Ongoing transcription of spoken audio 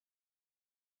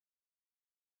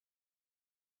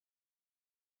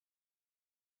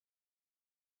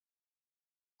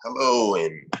Hello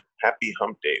and happy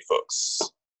hump day, folks.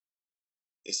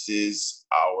 This is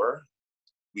our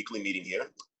weekly meeting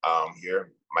here.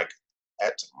 Here, Mike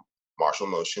at Martial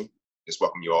Motion. Just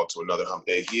welcome you all to another hump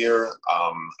day here.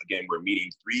 Again, we're meeting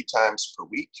 3 times per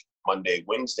week, Monday,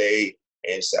 Wednesday,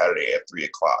 and Saturday at 3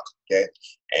 o'clock, okay?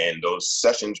 And those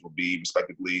sessions will be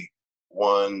respectively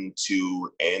 1,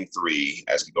 2, and 3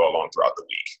 as we go along throughout the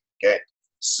week, okay?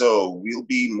 So we'll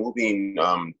be moving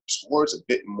towards a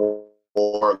bit more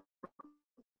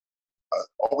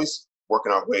always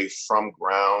working our way from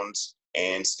ground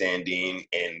and standing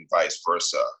and vice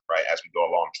versa, right? As we go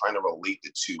along, trying to relate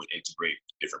the two and integrate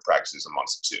different practices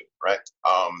amongst the two, right?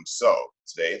 So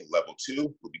today, level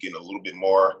 2, we'll be getting a little bit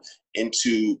more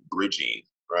into bridging,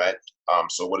 right?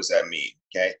 So what does that mean,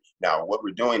 okay? Now, what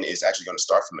we're doing is actually going to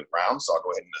start from the ground. So I'll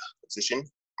go ahead and position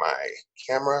my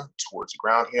camera towards the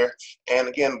ground here. And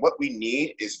again, what we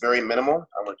need is very minimal.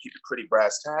 I'm going to keep it pretty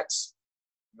brass tacks.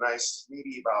 Nice,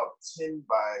 maybe about 10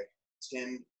 by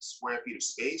 10 square feet of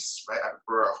space, right? I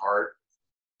prefer a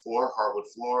hardwood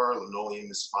floor, linoleum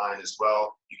is fine as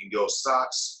well. You can go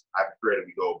socks. I prefer that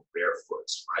we go barefoot,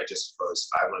 right? Just because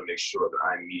I want to make sure that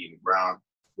I'm meeting the ground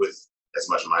with as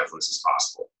much mindfulness as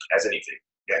possible, as anything,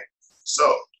 okay?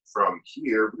 So from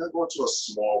here, we're gonna go into a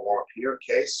small warm-up here,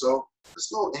 okay? So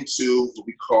let's go into what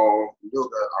we call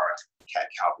yoga, our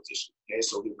cat-cow position, okay?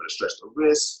 So we're gonna stretch the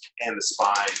wrists and the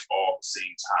spine all at the same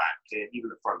time, okay? Even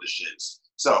the front of the shins.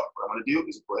 So what I'm gonna do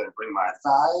is go ahead and bring my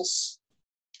thighs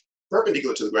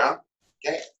perpendicular to the ground,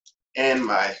 okay? And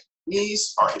my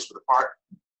knees are hips width apart,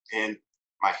 and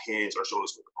my hands are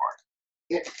shoulders width apart,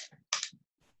 okay?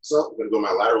 So I'm gonna go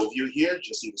my lateral view here,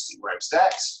 just so you can see where I'm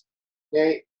stacked,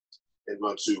 okay? I'm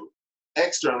going to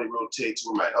externally rotate to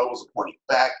where my elbows are pointing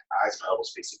back, eyes and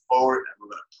elbows facing forward, and we're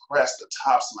going to press the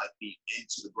tops of my feet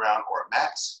into the ground or a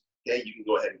mat. Okay, you can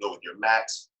go ahead and go with your mat.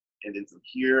 And then from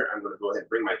here, I'm going to go ahead and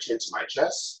bring my chin to my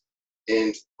chest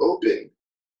and open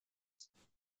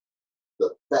the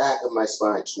back of my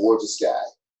spine towards the sky.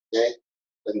 Okay,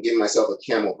 I'm giving myself a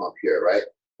camel hump here, right?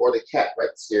 Or the cat, right?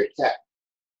 The scared cat.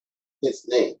 Hence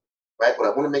the name, right? But I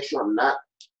want to make sure I'm not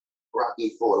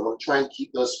rocking forward. I want to try and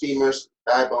keep those femurs,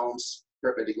 thigh bones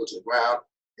perpendicular to the ground.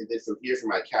 And then from here for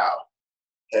my cow,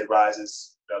 head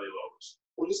rises, belly lowers.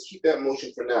 We'll just keep that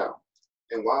motion for now.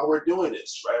 And while we're doing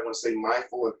this, right, I want to stay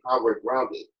mindful of how we're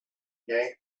grounded, okay?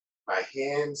 My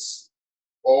hands,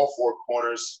 all 4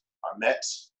 corners are met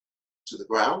to the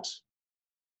ground,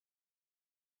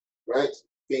 right?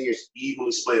 Fingers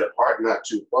evenly splayed apart, not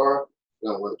too far.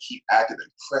 And I want to keep active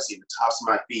and pressing the tops of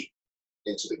my feet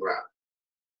into the ground.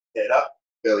 Head up,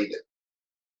 belly down.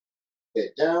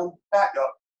 Head down, back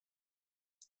up.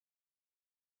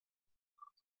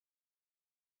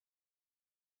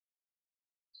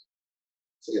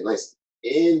 Take a nice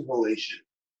inhalation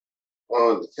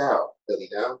on the cow, belly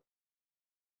down.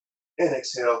 And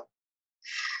exhale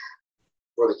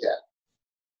for the cat.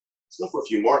 Let's go for a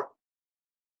few more.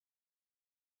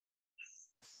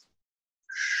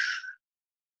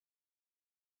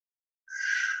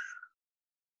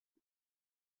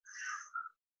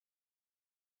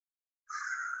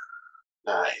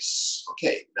 Nice.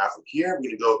 Okay, now from here, we're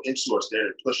gonna go into our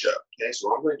standard push-up. Okay, so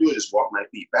what I'm gonna do is just walk my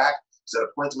feet back. Instead of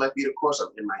pointing my feet, of course, I'm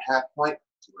in my half point.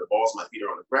 So the balls of my feet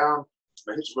are on the ground.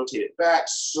 My hips rotated back,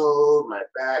 so my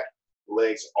back,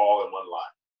 legs all in one line.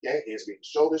 Okay, hands beneath the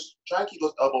shoulders. Try and keep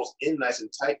those elbows in nice and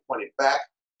tight, pointed back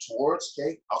towards,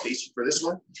 okay? I'll face you for this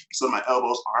one. So my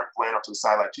elbows aren't flying off to the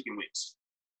side like chicken wings.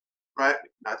 Right,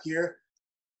 not here,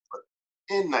 but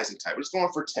in nice and tight. We're just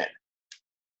going for 10.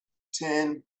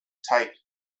 10 tight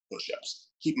push-ups.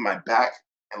 Keeping my back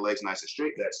and legs nice and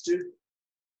straight, that's 2.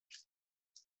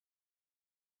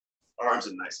 Arms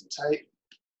are nice and tight.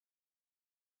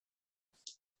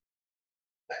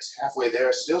 Nice, halfway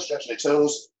there, still stretching the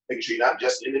toes, making sure you're not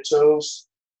just in the toes,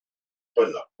 but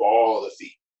in the ball of the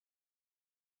feet.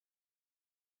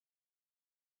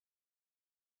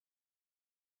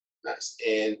 Nice,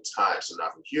 and time. So now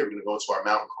from here, we're gonna go into our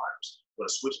mountain climbers. I'm gonna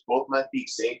switch both my feet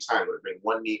same time. I'm gonna bring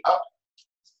one knee up,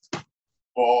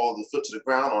 ball the foot to the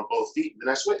ground on both feet, and then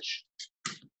I switch.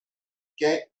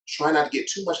 Okay, try not to get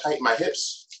too much height in my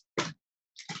hips.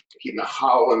 Keeping a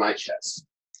hollow in my chest.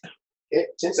 Okay,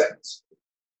 10 seconds.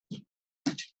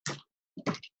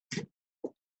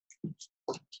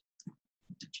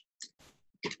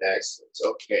 Excellent.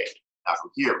 Okay, now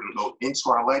from here, we're gonna go into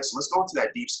our legs. So let's go into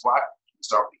that deep squat.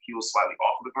 Start with the heels slightly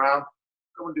off of the ground.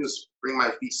 What I'm gonna do is bring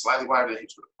my feet slightly wider than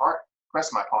hips width apart,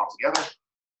 press my palms together,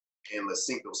 and let's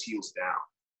sink those heels down.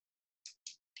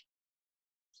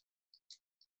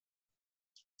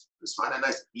 Just find a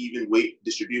nice even weight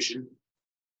distribution.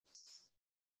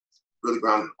 Really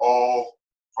grounding all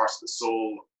parts of the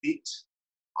sole of the feet,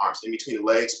 arms in between the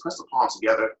legs, press the palms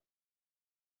together,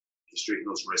 and straighten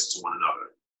those wrists to one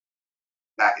another.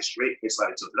 Back is straight, hips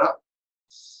slightly tilted up.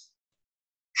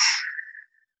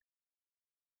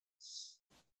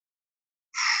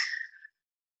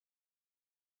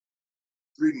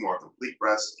 3 more complete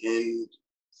breaths in,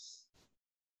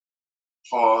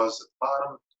 pause at the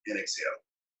bottom, and exhale.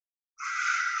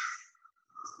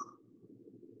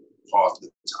 Pause at the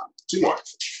top. 2 more.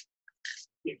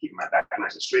 Yeah, keep my back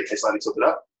nice and straight, head slightly tilted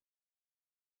up.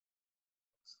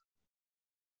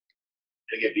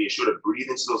 And again, being sure to breathe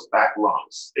into those back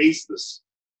lungs. Space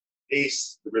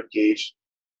the rib cage,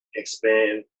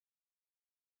 expand,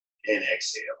 and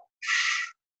exhale.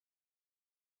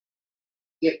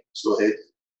 Yeah, just go ahead.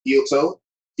 Heel toe,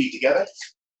 feet together.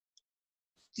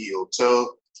 Heel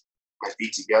toe, my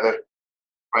feet together.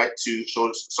 Right, 2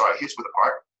 shoulders, hips width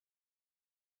apart.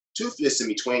 2 fists in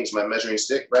between is my measuring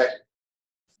stick, right?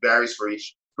 Varies for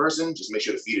each person. Just make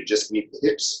sure the feet are just beneath the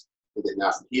hips. And then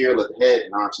now from here, let the head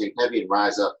and arms hang heavy and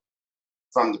rise up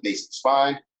from the base of the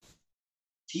spine.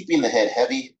 Keeping the head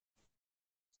heavy.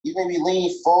 You may be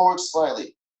leaning forward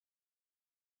slightly.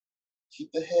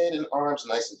 Keep the head and arms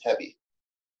nice and heavy.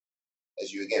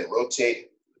 As you again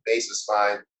rotate the base of the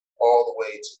spine all the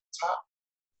way to the top.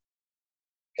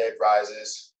 Head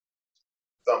rises,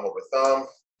 thumb over thumb,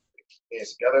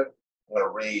 hands together. I'm going to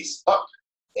raise up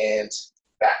and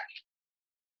back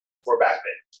for back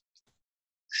bend.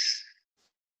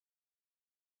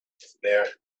 There,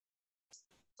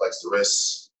 flex the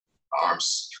wrists,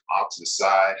 arms off to the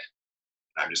side.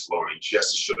 I'm just lowering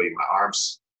just to show you my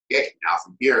arms. Okay, now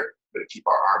from here, we're going to keep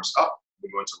our arms up.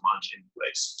 We're going to lunge in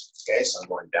place. Okay, so I'm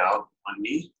going down 1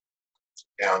 knee,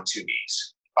 down 2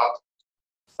 knees, up,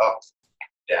 up,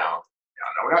 down, down.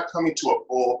 Now we're not coming to a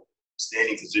full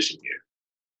standing position here.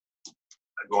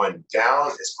 I'm going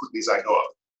down as quickly as I go up.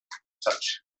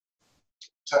 Touch,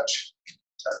 touch,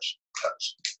 touch,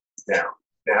 touch, down,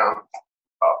 down,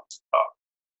 up, up.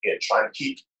 Again, trying to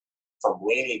keep from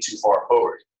leaning too far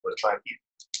forward, but trying to keep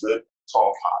good,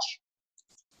 tall posture.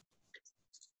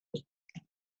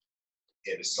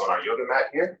 Again, this is on our yoga mat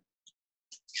here.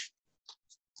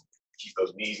 Keep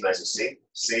those knees nice and safe.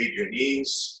 Save your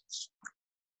knees.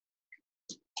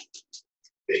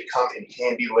 They come in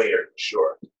handy later, for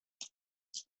sure.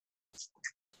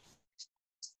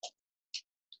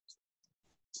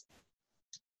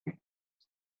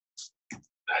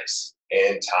 Nice.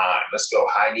 And time. Let's go.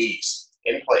 High knees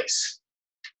in place.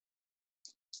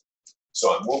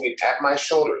 So I'm moving at my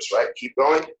shoulders, right? Keep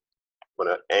going. I'm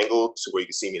going to angle to where you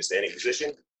can see me in standing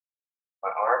position. My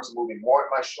arms are moving more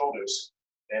at my shoulders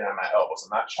than at my elbows.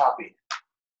 I'm not chopping.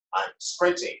 I'm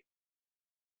sprinting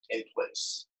in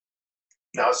place.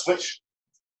 Now switch.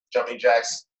 Jumping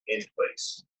jacks in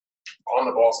place. On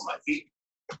the balls of my feet.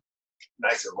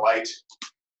 Nice and light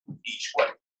each way.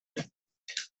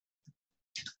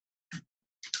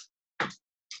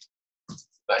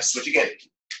 Nice. Switch again.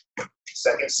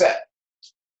 Second set.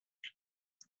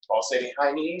 Pulsating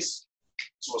high knees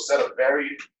to a set of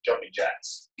varied jumping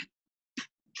jacks.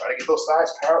 Try to get those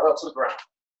thighs parallel to the ground.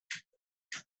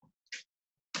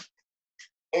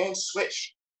 And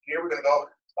switch. Here we're going to go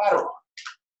lateral.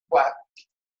 Flat,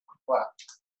 flat,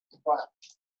 flat,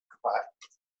 flat.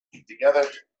 Feet together,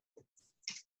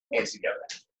 hands together.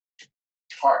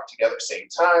 Heart together, same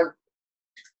time.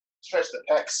 Stretch the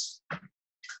pecs.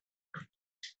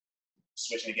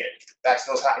 Switching again. Back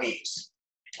to those high knees.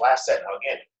 Last set. Now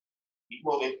again, keep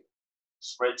moving,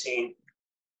 sprinting,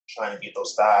 trying to get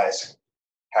those thighs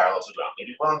parallel to the ground.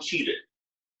 Maybe one cheated,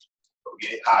 but we're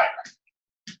getting higher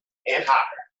and higher.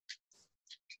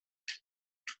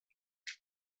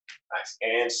 Nice.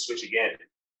 And switch again.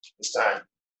 This time,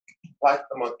 like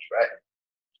the monkey,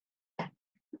 right?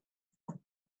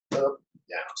 Up,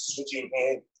 down. Switching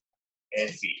hand and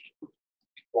feet.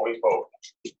 Going forward.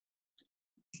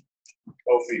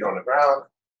 Both feet on the ground.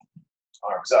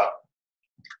 Arms up.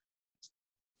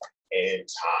 And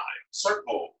time.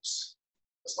 Circles.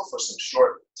 Let's go for some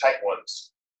short, tight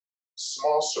ones.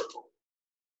 Small circle.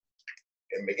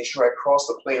 And making sure I cross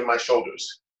the plane of my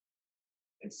shoulders.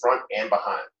 In front and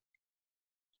behind.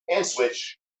 And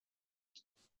switch.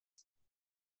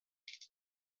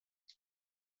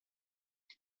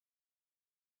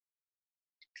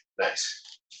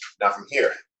 Nice. Now from here,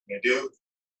 I'm going to do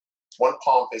one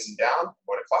palm facing down, I'm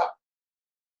going to clap.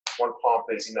 One palm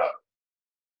facing up.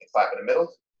 And clap in the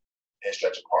middle and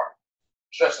stretch apart.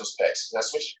 Stretch those pecs. Now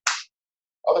switch.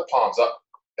 Other palms up,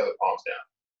 the other palms down.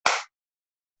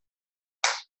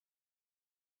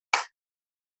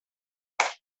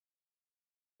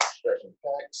 Stretching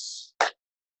pecs.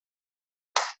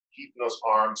 Keeping those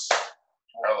arms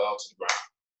parallel to the ground.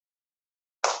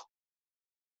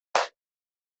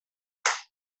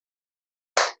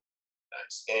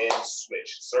 Nice. And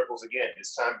switch. Circles again.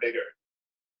 This time bigger.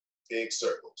 Big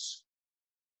circles.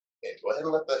 Okay, go ahead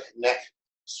and let the neck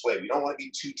sway. We don't want to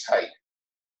be too tight,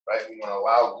 right? We want to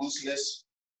allow looseness,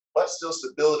 but still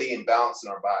stability and balance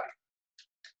in our body.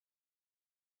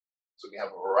 So we have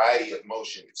a variety of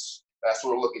motions. That's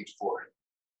what we're looking for.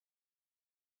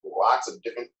 Lots of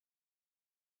different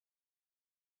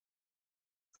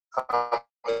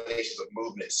combinations of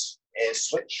movements. And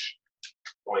switch.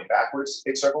 Going backwards,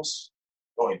 big circles.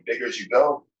 Going bigger as you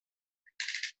go.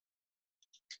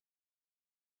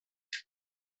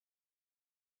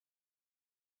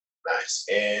 Nice.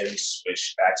 And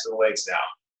switch back to the legs now.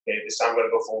 Okay, this time I'm going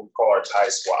to go for what we call our Thai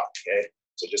squat. Okay,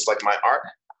 so just like my art,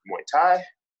 Muay Thai.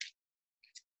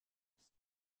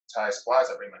 Thai squats,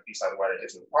 I bring my feet slightly wider,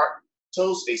 hips apart.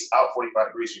 Toes face out 45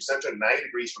 degrees from center, 90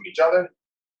 degrees from each other.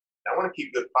 Now I want to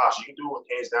keep good posture. You can do it with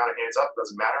hands down or hands up,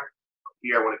 doesn't matter.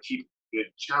 Here I want to keep good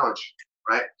challenge,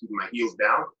 right? Keeping my heels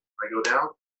down. When I go down,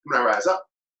 when I rise up,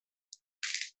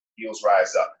 heels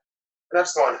rise up. And I'm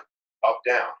just going up,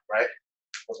 down, right?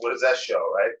 Because what does that show,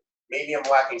 right? Maybe I'm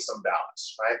lacking some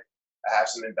balance, right? I have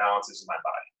some imbalances in my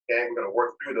body. Okay, we're going to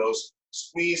work through those.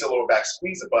 Squeeze the lower back,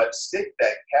 squeeze the butt, stick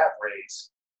that calf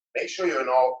raise. Make sure you're in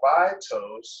all 5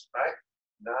 toes, right?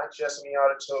 Not just in the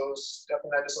outer toes, stepping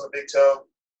not just on the big toe,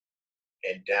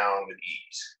 and down with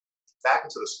ease. Back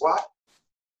into the squat.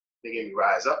 Again, you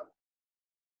rise up.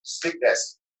 Stick that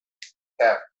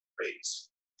calf raise.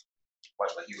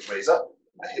 Watch my heels raise up,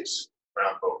 my hips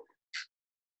round forward.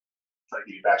 Try to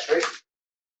keep your back straight.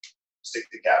 Stick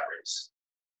the calf raise.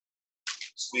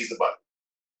 Squeeze the butt.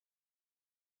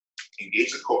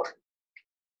 Engage the core.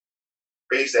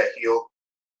 Raise that heel.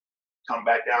 Come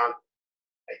back down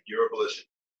at your volition.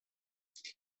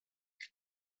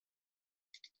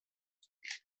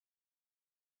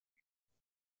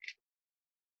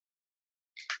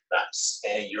 Nice.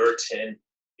 And your 10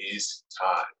 is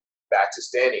time. Back to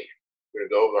standing. We're going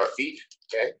to go with our feet.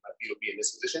 Okay. My feet will be in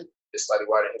this position. Just slightly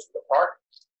wider, hips width apart.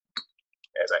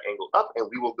 As I angle up, and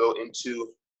we will go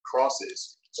into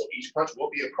crosses. So each punch will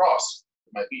be a cross.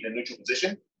 My feet in a neutral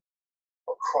position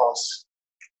across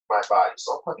my body.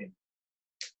 So I'm punching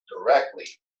directly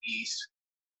east,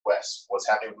 west. What's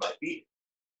happening with my feet?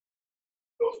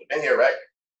 Those who've been here, right?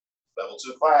 Level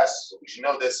 2 class, so we should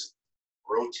know this.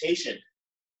 Rotation,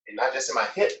 and not just in my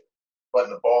hip, but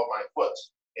in the ball of my foot.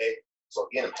 Okay, so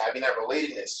again, I'm having that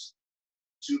relatedness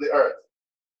to the earth.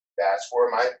 That's where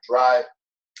my drive,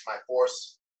 my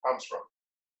force comes from.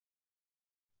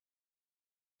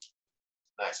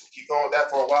 Nice. We'll keep going with that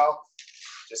for a while.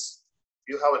 Just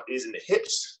feel how it is in the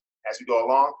hips as we go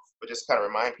along, but just kind of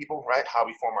remind people, right, how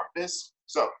we form our fists.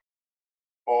 So,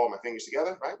 ball my fingers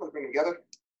together, right? When I bring them together,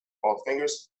 all the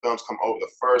fingers, thumbs come over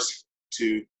the first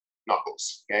 2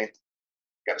 knuckles, okay?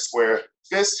 Got a square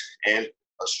fist and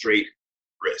a straight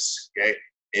wrist, okay?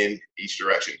 In each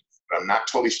direction. But I'm not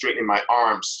totally straightening my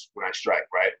arms when I strike,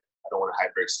 right? I don't want to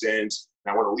hyperextend,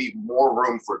 and I want to leave more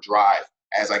room for drive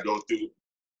as I go through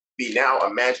the now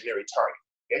imaginary target.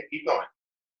 Okay, keep going.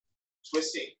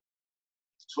 Twisting,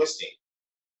 twisting.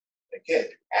 Again,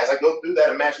 as I go through that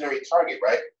imaginary target,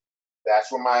 right?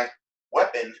 That's where my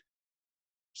weapon,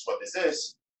 which is what this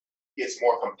is, gets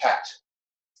more compact.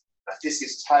 My fist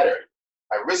gets tighter.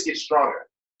 My wrist gets stronger.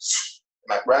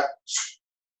 My breath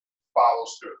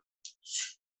follows through.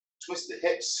 Twist the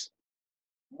hips.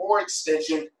 More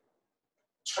extension.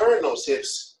 Turn those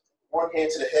hips. One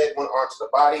hand to the head, one arm to the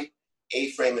body.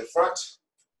 A-frame in front.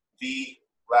 V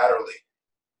laterally.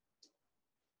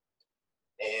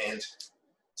 And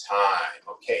time.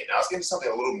 Okay, now let's get into something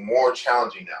a little more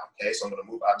challenging now. Okay, so I'm going to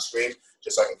move out of screen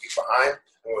just so I can kick behind.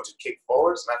 I'm going to kick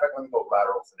forward. As a matter of fact, let me go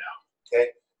lateral for now.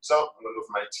 Okay, so I'm going to go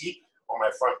for my teep or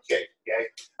my front kick. Okay,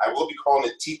 I will be calling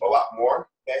it teep a lot more.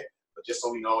 Okay, but just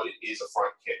so we know, it is a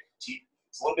front kick. Teep.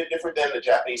 It's a little bit different than the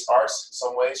Japanese arts in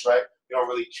some ways, right? We don't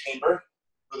really chamber,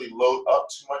 really load up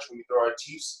too much when we throw our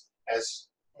teeps, as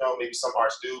you know, maybe some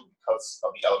arts do because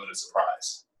of the element of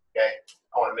surprise. Okay,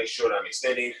 I want to make sure that I'm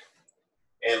extending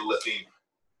and lifting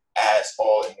as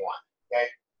all in one. Okay,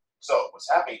 so what's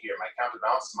happening here? My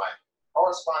counterbalance is my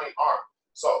corresponding arm.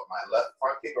 So my left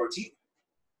front kick or teep,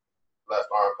 left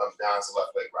arm comes down, so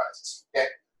left leg rises. Okay,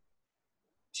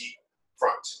 teep,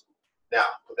 front. Now,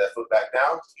 put that foot back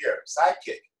down. Here, side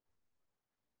kick.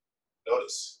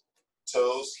 Notice,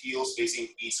 toes, heels facing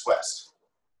east-west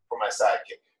for my side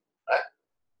kick, right?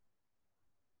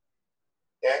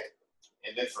 Okay,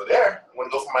 and then for there, I'm gonna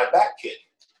go for my back kick,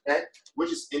 okay?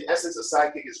 Which is in essence a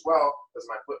side kick as well, because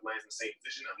my foot lands in the same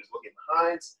position. I'm just looking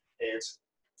behind and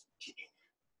kicking.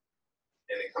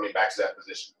 and then coming back to that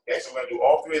position. Okay, so we're gonna do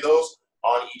all three of those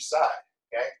on each side.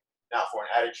 Okay, now for an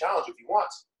added challenge, if you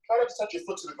want, try not to touch your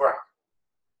foot to the ground.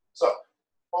 So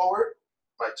forward,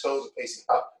 my toes are facing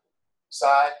up,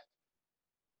 side,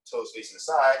 toes facing the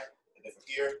side, and then from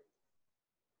here,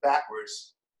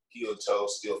 backwards, heel and toe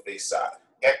still face side.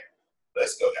 Okay,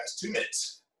 let's go, guys. 2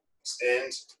 minutes.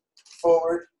 Extend,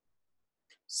 forward,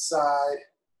 side,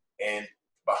 and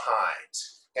behind.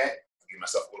 Okay, give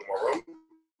myself a little more room.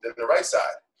 Then the right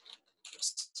side.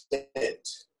 Extend,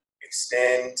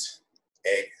 extend,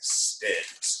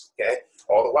 extend. Okay,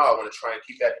 all the while I want to try and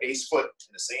keep that base foot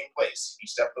in the same place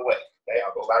each step of the way. Okay,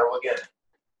 I'll go lateral again.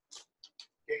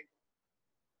 Kick,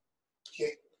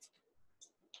 kick,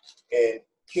 and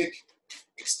kick.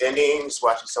 Extending, just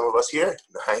watching some of us here.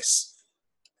 Nice,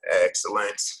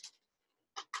 excellent.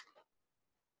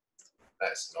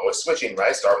 Nice. Always switching,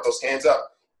 right? Start with those hands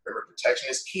up. Remember,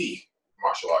 protection is key in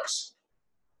martial arts.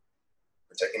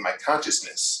 Protecting my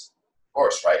consciousness. Of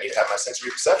course, right? I need to have my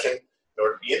sensory perception in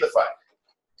order to be in the fight.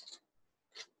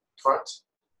 Front,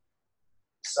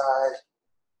 side,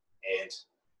 and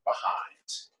behind.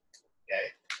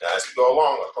 Okay? Now, as we go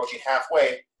along, approaching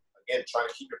halfway, again, trying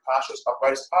to keep your posture as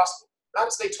upright as possible. Not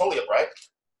to stay totally upright,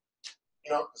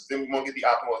 you know, because then we won't get the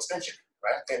optimal extension,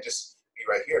 right? I can't just be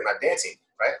right here, not dancing,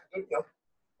 right? You know,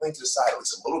 lean to the side at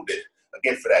least a little bit,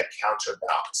 again, for that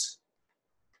counterbalance.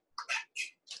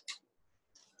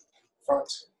 Front,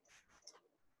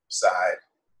 side,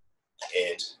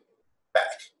 and back.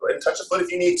 Go ahead and touch the foot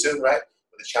if you need to, right?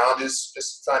 But the challenge is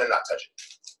just trying to not touch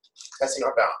it. Testing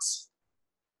our balance.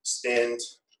 Extend,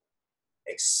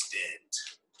 extend,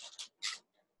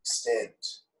 extend,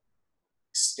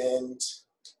 extend,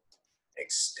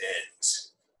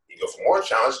 extend. You go for more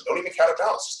challenge, don't even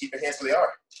counterbalance. Just keep your hands where they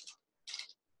are.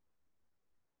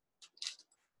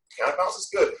 Counterbalance is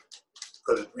good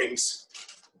because it brings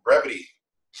brevity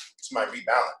to my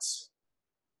rebalance.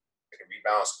 I can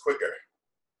rebalance quicker.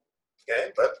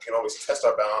 Okay, but we can always test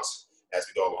our balance as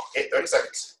we go along. Okay, 30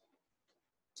 seconds.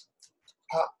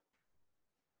 Pop,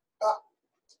 pop,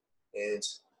 and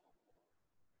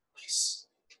nice.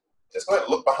 Just go ahead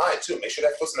and look behind too. Make sure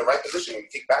that foot's in the right position when you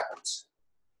kick backwards.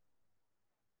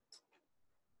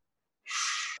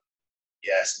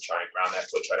 Yes, and try and ground that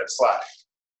foot, try to slide.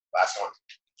 Last one.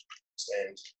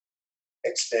 Extend,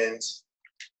 extend,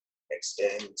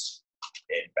 extend,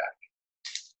 and back.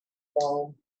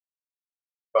 Boom,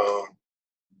 boom,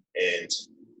 and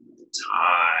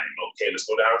time. Okay, let's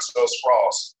go down to those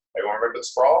sprawls. Everyone remember the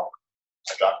sprawl?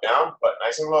 I drop down, but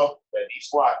nice and low, then deep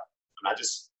squat. I'm not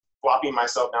just flopping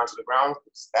myself down to the ground,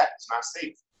 because that is not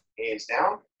safe. Hands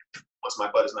down. Once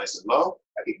my butt is nice and low,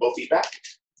 I kick both feet back,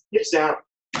 hips down,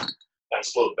 and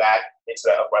float back into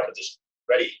that upright position.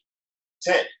 Ready?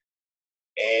 10.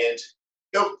 And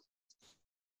go.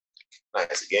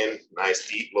 Nice again, nice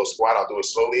deep low squat. I'll do it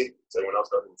slowly so everyone else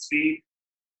does it with speed.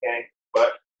 Okay,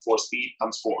 but before speed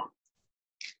comes form.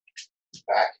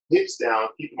 Back, hips down,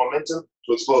 keep the momentum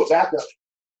to explode back up.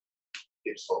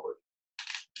 Hips forward.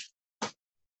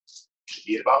 Should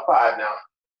be at about 5 now,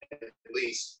 at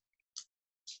least.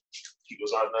 Keep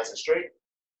those arms nice and straight.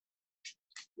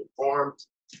 Good form.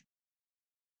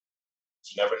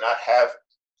 You never not have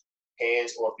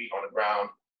hands or feet on the ground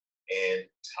and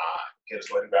time. Okay, let's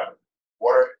go ahead and grab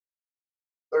water.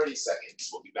 30 seconds.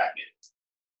 We'll be back in.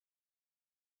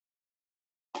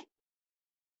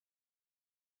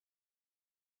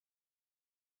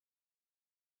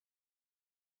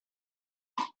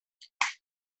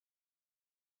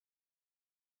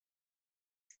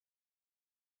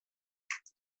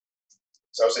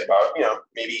 So I would say about,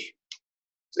 maybe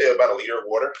say about a liter of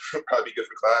water would probably be good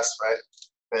for class, right?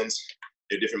 Depends.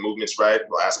 There are different movements, right?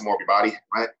 We'll ask more of your body,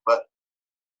 right? But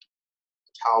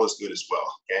a towel is good as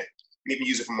well, okay? You can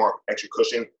use it for more extra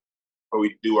cushion, or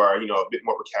we do our, a bit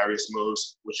more precarious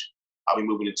moves, which I'll be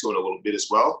moving into in a little bit as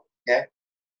well, okay?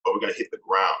 But we're gonna hit the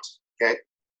ground, okay?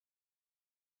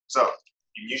 So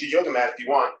you can use your yoga mat if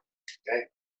you want, okay?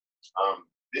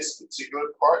 This particular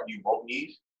part you won't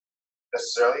need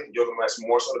necessarily. Yoga mat's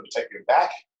more so to protect your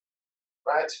back,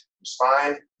 right? Your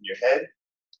spine, your head.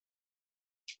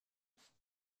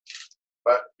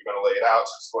 But you're gonna lay it out.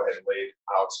 Let's go ahead and lay it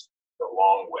out the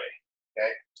long way,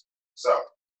 okay? So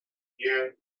here,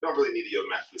 you don't really need the yoga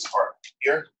mat for this part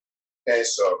here. Okay,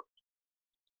 so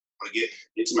I'm gonna get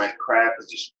into my crab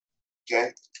position,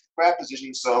 okay? Crab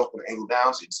position, so I'm gonna angle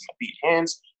down so you can see my feet,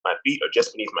 hands. My feet are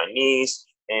just beneath my knees,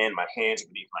 and my hands are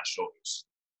beneath my shoulders.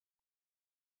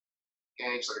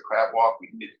 Okay, just like a crab walk,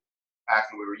 we did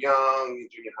back when we were young,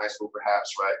 junior high school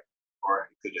perhaps, right? Or it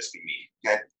could just be me,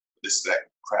 okay? This is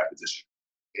that crab position.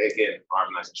 Okay, again,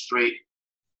 arms nice and straight,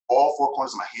 all four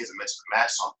corners of my hands are meant to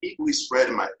match, so I'm equally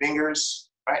spreading my fingers,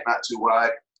 right? Not too wide,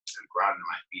 and grounding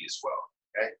my feet as well,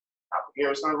 okay? Now from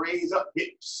here, it's gonna raise up,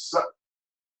 hips up,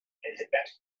 and hit back.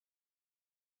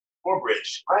 Or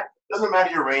bridge, right? Doesn't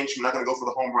matter your range. I'm not gonna go for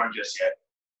the home run just yet.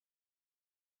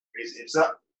 Raise the hips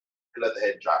up, and let the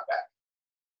head drop back.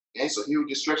 Okay, so here we're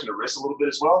just stretching the wrist a little bit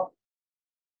as well.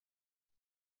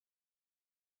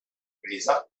 Raise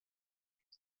up,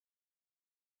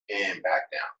 and back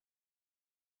down.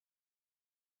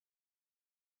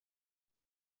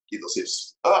 Get those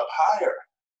hips up higher,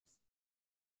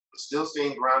 but still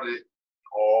staying grounded in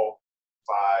all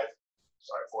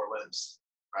four limbs,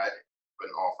 right? But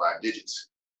in all 5 digits.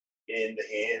 In the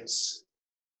hands,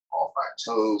 all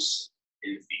 5 toes,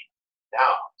 in the feet.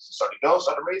 Now, start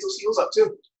to raise those heels up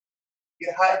too.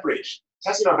 Get a higher bridge.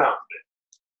 Testing our balance a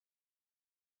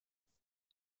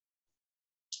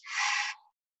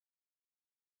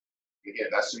bit. Again,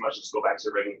 if that's too much, let's go back to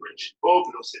the regular bridge.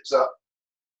 Open those hips up.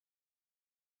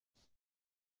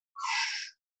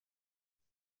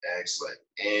 Excellent.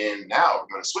 And now we're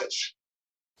going to switch.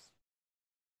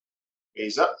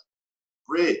 Raise up,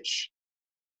 bridge.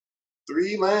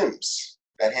 3 limbs.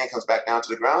 That hand comes back down to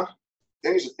the ground.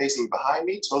 Fingers are facing behind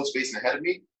me, toes facing ahead of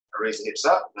me. I raise the hips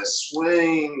up, and I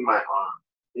swing my arm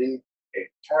in a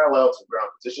parallel to ground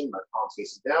position. My palm's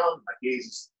facing down, my gaze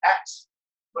is at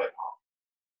my palm,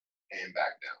 and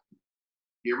back down.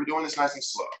 Here we're doing this nice and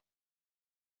slow.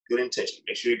 Good intention.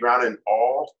 Make sure you're grounded in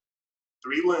all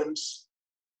 3 limbs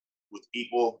with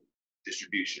equal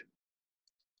distribution.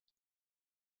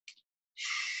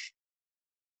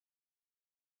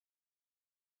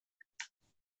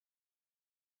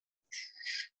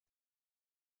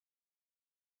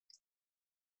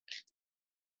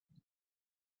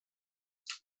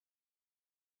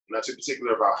 I'm not too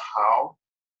particular about how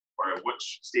or at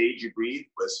which stage you breathe,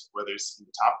 whether it's in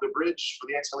the top of the bridge for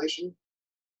the exhalation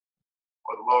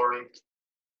or the lowering.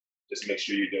 Just make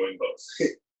sure you're doing both.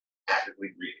 Actively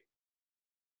breathing.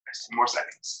 Next 2 more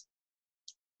seconds.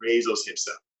 Raise those hips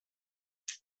up.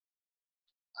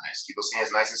 Nice. Keep those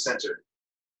hands nice and centered.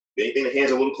 If anything, the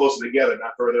hands are a little closer together,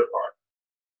 not further apart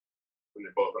when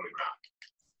they're both on the ground.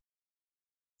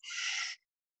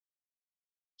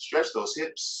 Stretch those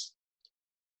hips.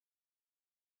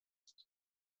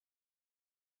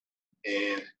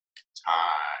 And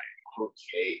time.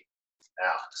 Okay.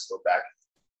 Now let's go back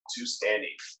to standing.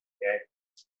 Okay.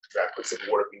 Grab a quick sip of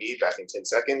water if you need. Back in 10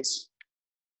 seconds.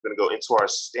 We're gonna go into our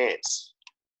stance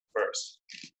first.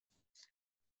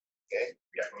 Okay.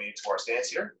 We got into our stance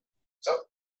here. So,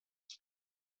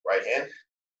 right hand,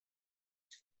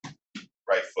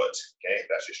 right foot. Okay.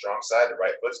 That's your strong side. The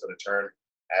right foot's gonna turn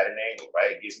at an angle.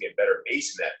 Right. It gives me a better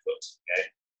base in that foot. Okay.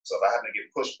 So if I happen to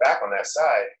get pushed back on that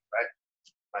side, right,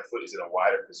 my foot is in a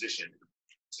wider position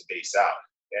to base out,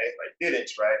 okay? If I didn't,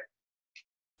 right,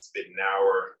 it's a bit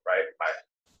narrower, right? My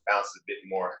bounce is a bit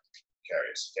more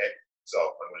precarious, okay? So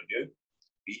what I'm gonna do,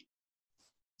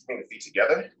 bring the feet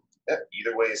together. Yep,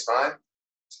 either way is fine.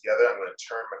 Together, I'm gonna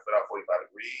turn my foot out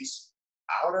 45 degrees.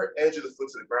 Outer edge of the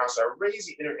foot to the ground, so I raise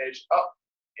the inner edge up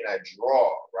and I draw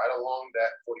right along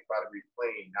that 45-degree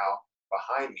plane now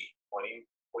behind me, pointing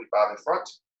 45 in front,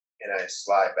 and I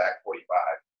slide back 45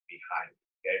 behind me.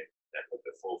 Okay, and I put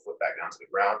the full foot back down to the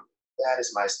ground. That is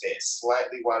my stance,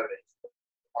 slightly wider than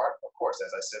apart. Of course,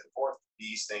 as I said before,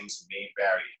 these things may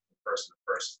vary from person to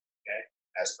person, okay,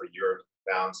 as per your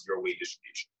bounds, your weight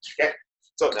distribution. Okay,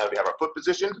 so now we have our foot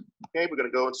position. Okay, we're gonna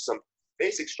go into some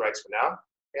basic strikes for now.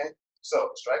 Okay,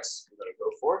 so strikes we're gonna go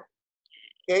for,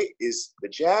 okay, is the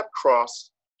jab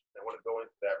cross. I want to go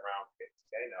into that round kick.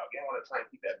 Okay, now again, I want to try and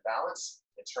keep that balance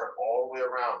and turn all the way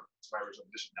around to my original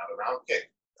position. Now the round kick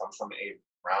comes from a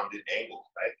rounded angle,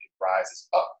 right? It rises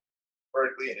up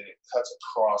vertically and then it cuts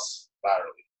across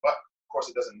laterally. But of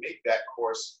course, it doesn't make that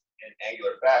course in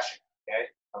angular fashion, okay?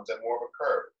 It comes at more of a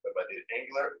curve. But if I did it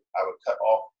angular, I would cut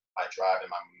off my drive and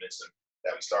my momentum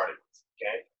that we started with,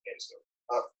 okay? Okay, so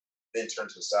up, then turn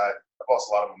to the side. I've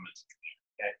lost a lot of momentum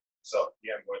there, okay? So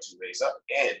here I'm going to raise up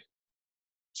and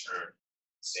turn at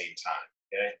the same time,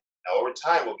 okay? Now over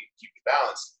time, we'll keep the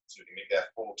balance so we can make that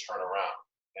full turnaround,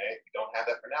 okay? If you don't have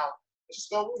that for now, let's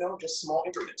just go, just small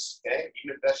increments, okay?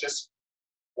 Even if that's just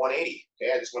 180,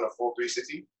 okay? I just went a full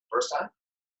 360 first time.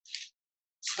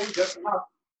 Swing just enough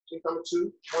to come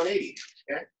to 180,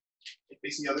 okay? And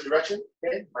facing the other direction,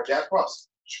 okay? My jab cross.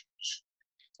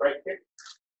 Right kick.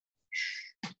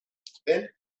 Then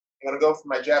I'm gonna go for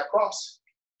my jab cross.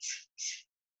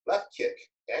 Left kick,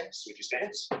 okay? Switch your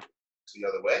stance to the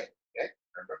other way, okay?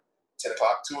 Remember, 10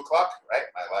 o'clock, 2 o'clock, right?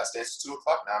 My last stance is 2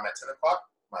 o'clock, now I'm at 10 o'clock.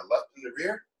 My left in the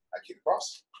rear, I kick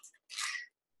across.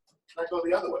 And I go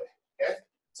the other way, okay?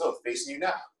 So facing you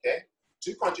now, okay?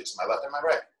 2 punches, my left and my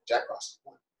right. Jab cross.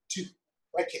 1, 2,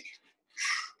 right kick.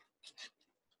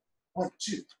 1,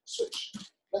 2, switch,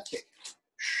 left kick.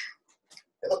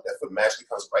 And look, that foot magically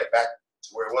comes right back to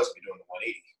where it was if you're doing the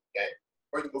 180, okay?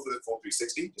 Or you can go for the full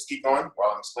 360. Just keep going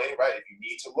while I'm explaining, right? If you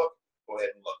need to look, go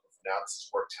ahead and look. But for now, this is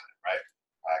work time, right?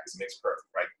 Practice makes perfect,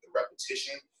 right? The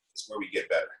repetition is where we get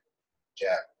better.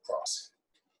 Jab, cross.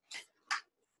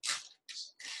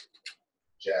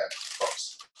 Jab,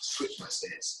 cross. Switch my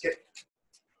stance, kick.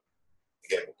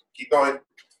 Again, keep going.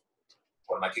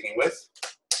 What am I kicking with?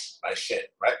 My shin,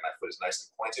 right? My foot is nice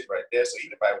and pointed right there. So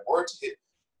even if I were to hit,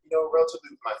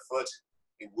 relatively with my foot,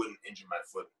 it wouldn't injure my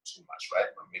foot too much, right?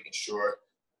 I'm making sure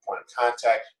point of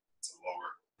contact is the lower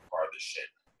part of the shin,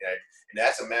 okay? And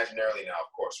that's imaginarily now,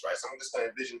 of course, right? So I'm just going to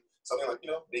envision something like,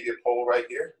 maybe a pole right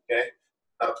here, okay?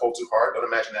 Not a pole too hard. Don't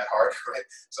imagine that hard, right?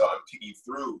 So I'm kicking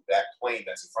through that plane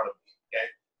that's in front of me, okay?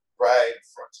 Right in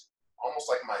front. Almost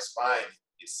like my spine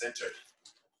is centered,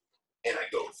 and I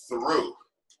go through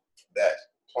that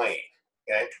plane,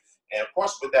 okay? And of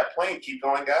course, with that plane, keep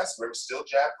going, guys. Remember, still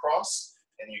jab, cross,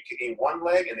 and you're kicking one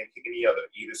leg and then kicking the other.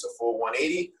 Either it's a full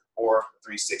 180 or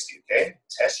 360, okay?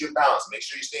 Test your balance. Make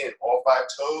sure you stay in all 5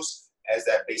 toes as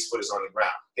that base foot is on the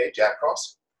ground, okay? Jab,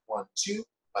 cross, 1, 2.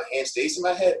 My hand stays in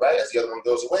my head, right? As the other one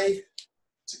goes away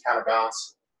to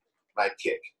counterbalance my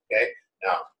kick, okay?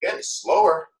 Now, again, the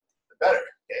slower, the better,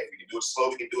 okay? If we can do it slow,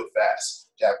 we can do it fast.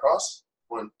 Jab, cross,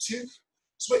 1, 2,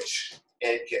 switch,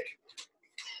 and kick,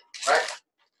 right?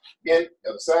 Again, the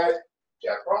other side,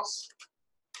 jab, cross,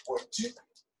 1, 2,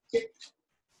 kick.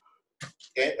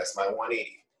 Okay, that's my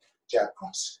 180. Jab,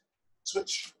 cross,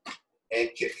 switch, and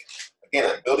kick. Again,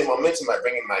 I'm building momentum by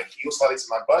bringing my heel slightly to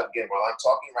my butt. Again, while I'm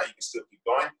talking, right, you can still keep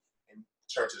going and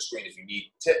turn to the screen if you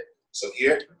need tip. So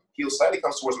here, heel slightly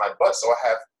comes towards my butt, so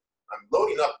I'm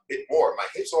loading up a bit more. My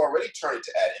hips are already turning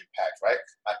to add impact, right?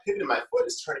 My pivot in my foot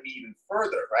is turning me even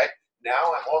further, right?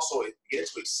 Now I'm also beginning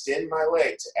to extend my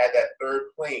leg to add that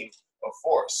third plane of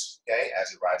force, okay,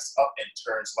 as it rises up and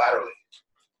turns laterally.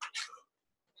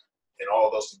 And all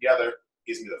of those together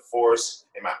gives me the force,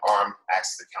 and my arm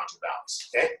acts as the counterbalance,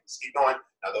 okay? Let's keep going.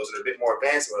 Now, those that are a bit more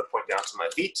advanced, I'm going to point down to my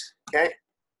feet, okay?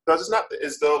 Because it's not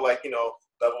as though, like,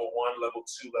 level 1, level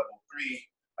 2, level 3,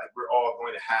 like we're all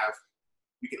going to have,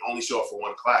 we can only show up for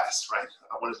one class, right?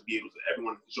 I want us to be able to,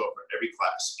 everyone to show up for every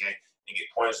class, okay? And get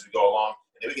pointers as we go along.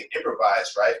 And then we can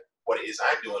improvise, right? What it is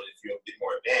I'm doing. If you're a bit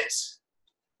more advanced,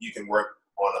 you can work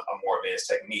on a more advanced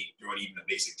technique, doing even the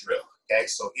basic drill, okay?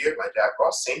 So here, my jab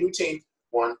cross, same routine.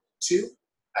 1, 2,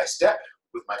 I step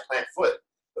with my plant foot,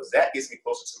 because that gets me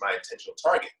closer to my intentional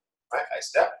target, right? I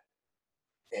step,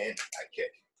 and I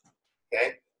kick,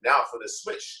 okay? Now for the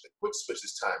switch, the quick switch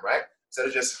this time, right? Instead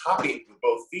of just hopping with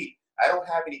both feet, I don't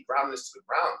have any groundness to the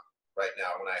ground right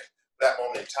now that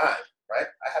moment in time, right?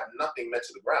 I have nothing meant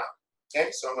to the ground,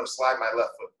 okay? So I'm going to slide my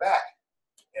left foot back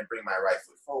and bring my right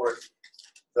foot forward,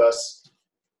 thus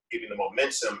giving the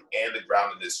momentum and the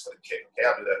groundedness for the kick, okay?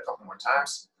 I'll do that a couple more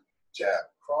times.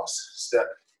 Jab, cross, step,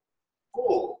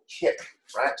 pull, kick,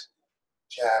 right?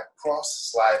 Jab, cross,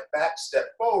 slide back, step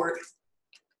forward.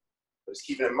 But just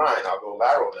keep it in mind, I'll go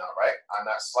lateral now, right? I'm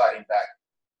not sliding back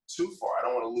too far. I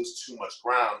don't want to lose too much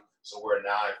ground, so we're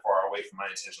now far away from my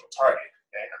intentional target,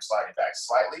 okay? I'm sliding back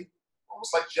slightly,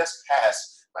 almost like just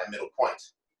past my middle point,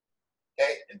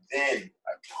 okay? And then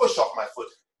I push off my foot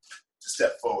to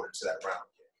step forward into that round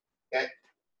kick, okay?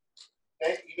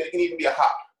 Okay? It can even be a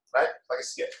hop, right? Like a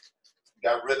skip. You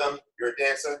got rhythm, you're a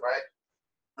dancer, right?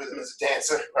 Rhythm is a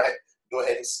dancer, right? Go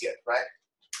ahead and skip, right?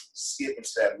 Skip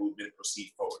instead of movement and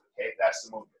proceed forward, okay? That's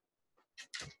the movement,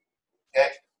 okay?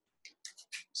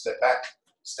 Step back,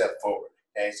 step forward,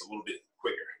 okay? It's a little bit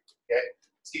quicker, okay?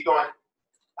 Let's keep going.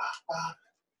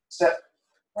 Step,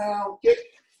 round, kick,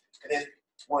 and then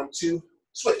 1, 2,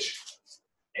 switch.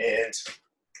 And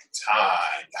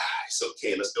time, guys.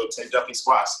 Okay, let's go 10 jumping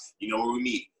squats. You know where we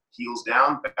meet. Heels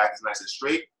down, back is nice and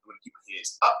straight. I'm going to keep my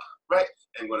hands up, right?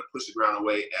 And I'm going to push the ground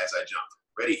away as I jump.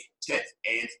 Ready, 10,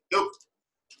 and go.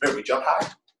 Remember, we jump high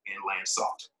and land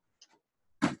soft.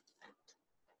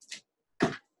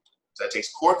 So that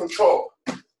takes core control,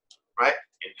 right?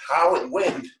 And how and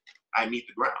when I meet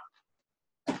the ground.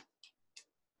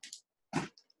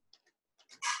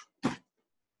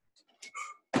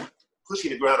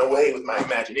 Pushing the ground away with my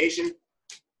imagination.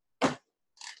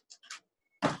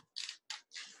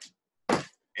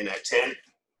 And at 10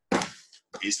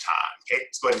 is time. Okay,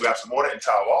 let's go ahead and grab some water and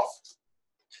towel off.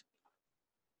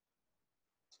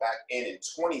 Back in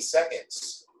 20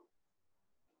 seconds.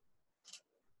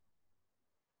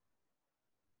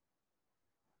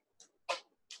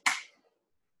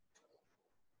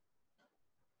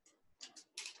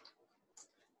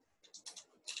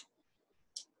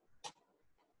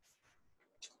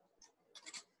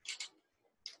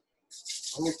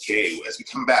 Okay, as we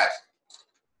come back,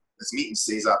 let's meet in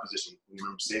Seiza position.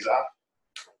 Remember Seiza?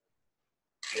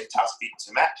 Okay, toss feet to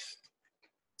the mat.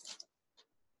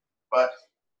 Butt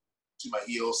to my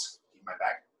heels, keep my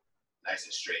back nice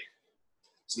and straight.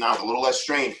 So now with a little less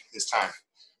strain this time,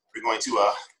 we're going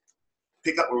to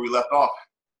pick up where we left off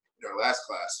in our last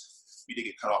class. We did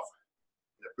get cut off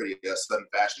in a pretty sudden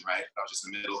fashion, right? I was just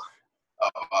in the middle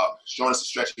of showing us a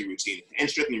stretching routine and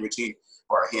strengthening routine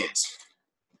for our hands.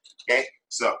 Okay,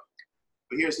 so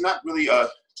but here's not really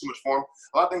too much form.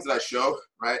 A lot of things that I show,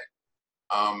 right?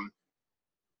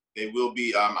 They will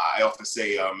be. I often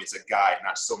say it's a guide,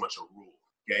 not so much a rule.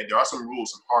 Okay, there are some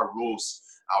rules, some hard rules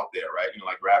out there, right? You know,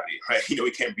 like gravity, right? You know,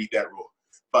 we can't beat that rule.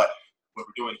 But what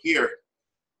we're doing here,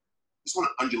 just want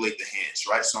to undulate the hands,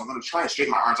 right? So I'm going to try and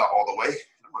straighten my arms out all the way.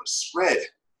 I'm going to spread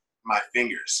my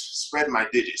fingers, spread my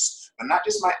digits, but not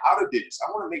just my outer digits.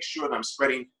 I want to make sure that I'm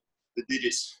spreading the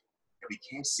digits that we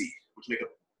can see, which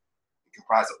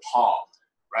comprise a palm,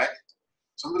 right?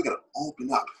 So I'm really going to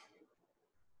open up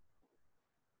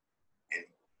and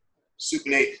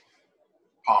supinate,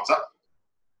 palms up,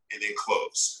 and then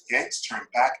close. Okay, let's turn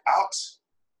back out.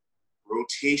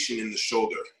 Rotation in the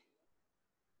shoulder.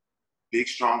 Big,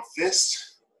 strong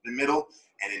fist in the middle,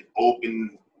 and then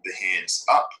open the hands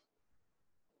up.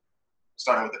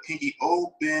 Starting with the pinky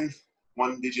open,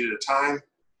 one digit at a time.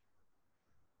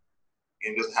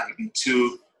 And it doesn't have to be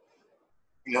too,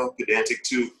 you know, pedantic,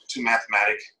 too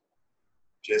mathematic.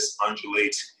 Just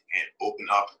undulate and open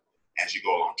up as you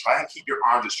go along. Try and keep your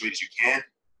arms as straight as you can.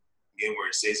 Again, where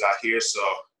it stays out here, so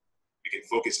we can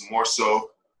focus more so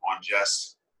on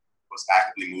just what's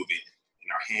actively moving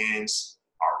in our hands,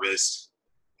 our wrists,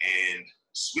 and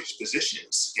switch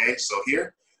positions. Okay, so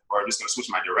here, I'm just going to switch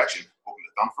my direction. Open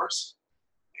the thumb first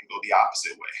and go the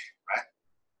opposite way, right?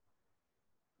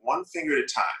 One finger at a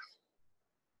time.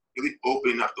 Really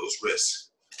opening up those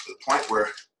wrists to the point where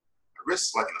the wrist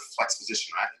is like in a flex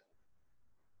position, right?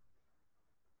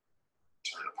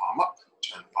 Turn the palm up,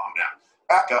 turn the palm down.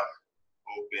 Back up,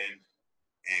 open,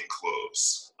 and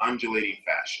close. Undulating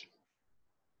fashion.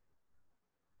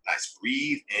 Nice.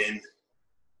 Breathe in,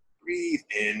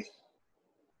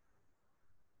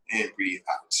 and breathe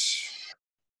out.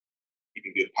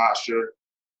 Keeping good posture,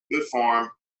 good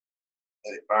form.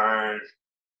 Let it burn.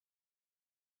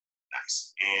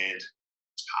 Nice. And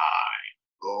time.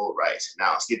 All right.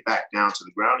 Now let's get back down to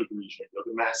the ground. You can use your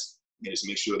yoga mats and just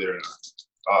make sure they're in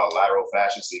a lateral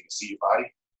fashion so you can see your body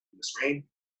in the screen.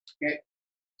 Okay.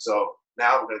 So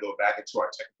now we're going to go back into our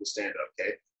technical stand-up.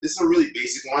 Okay. This is a really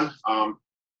basic one.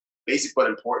 Basic but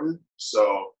important.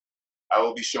 So I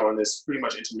will be showing this pretty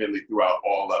much intermittently throughout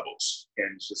all levels.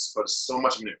 And it's just, but it's so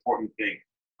much of an important thing,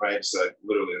 right? It's like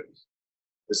literally,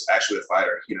 it's actually a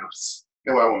fighter, you know,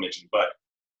 I won't mention, but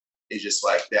it's just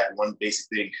like that one basic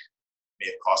thing may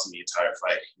have cost me the entire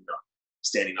fight, you know,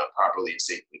 standing up properly and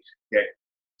safely, okay?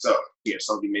 So, yeah,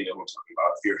 some of you may know what I'm talking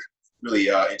about if you're really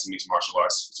into mixed martial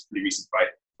arts. It's a pretty recent fight.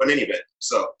 But in any event,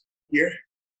 so here,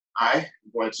 I'm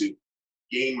going to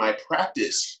gain my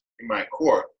practice in my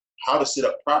core, how to sit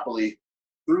up properly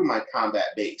through my combat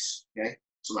base, okay?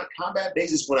 So my combat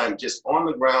base is when I'm just on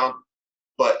the ground,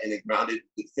 but in a grounded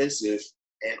defensive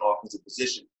and offensive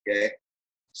position, okay?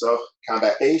 So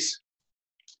combat base,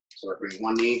 so I bring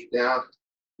one knee down,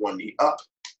 one knee up,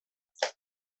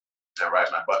 and I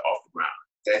rise my butt off the ground,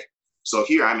 okay? So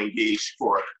here I'm engaged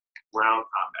for ground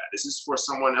combat. This is for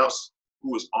someone else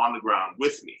who is on the ground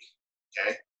with me, okay?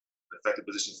 An effective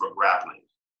position for grappling,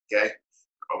 okay?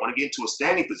 If I want to get into a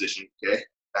standing position, okay,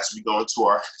 that's when we go into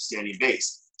our standing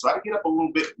base. So I get up a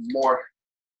little bit more,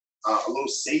 a little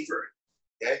safer,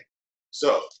 okay?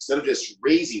 So instead of just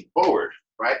raising forward,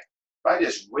 right? If I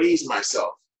just raise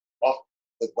myself off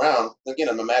the ground, again,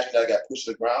 I'm imagining that I got pushed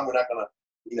to the ground. We're not gonna,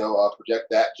 you know, project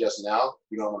that just now.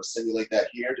 You know, I'm gonna simulate that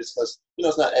here just because, you know,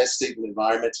 it's not as safe an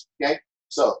environment, okay?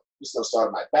 So I'm just gonna start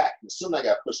at my back. And as soon as I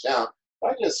got pushed down,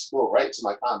 if I just go right to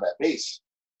my combat base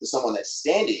to someone that's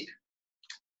standing,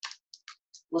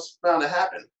 what's bound to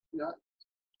happen? You know,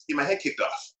 get my head kicked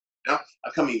off. You know,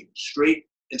 I'm coming straight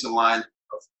into the line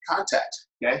of contact,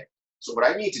 okay? So what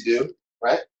I need to do,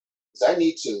 right, is I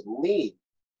need to lean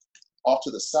off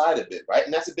to the side a bit, right?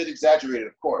 And that's a bit exaggerated,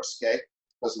 of course, okay?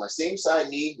 Because my same side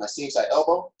knee, my same side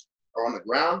elbow are on the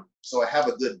ground, so I have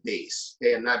a good base,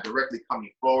 okay? I'm not directly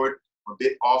coming forward, I'm a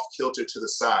bit off kilter to the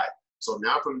side. So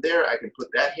now from there, I can put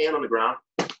that hand on the ground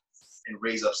and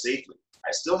raise up safely.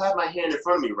 I still have my hand in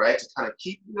front of me, right, to kind of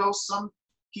keep, you know,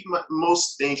 keep my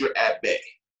most danger at bay,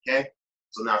 okay?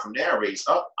 So now from there, I raise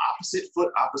up, opposite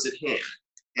foot, opposite hand,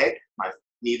 okay? My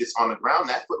knee that's on the ground,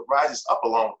 that foot rises up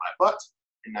along with my butt,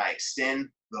 and I extend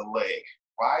the leg.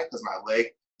 Why? Because my leg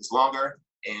is longer,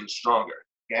 and stronger,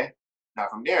 okay? Now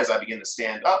from there, as I begin to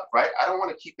stand up, right, I don't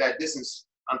want to keep that distance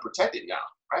unprotected now,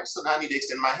 right? So now I need to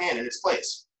extend my hand in its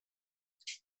place.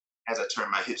 As I turn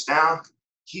my hips down,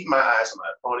 keep my eyes on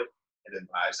my opponent, and then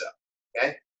rise up,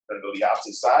 okay? I'm gonna go the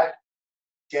opposite side,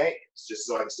 okay? It's just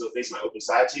so I can still face my open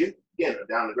side to you. Again, I'm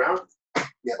down on the ground.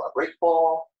 We have our break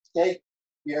fall, okay?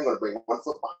 Here I'm gonna bring one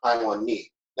foot behind one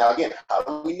knee. Now again, how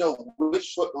do we know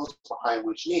which foot goes behind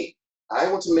which knee? I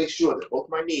want to make sure that both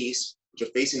my knees, which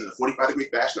are facing in a 45-degree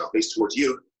fashion, I'll face towards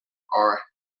you, are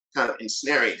kind of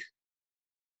ensnaring,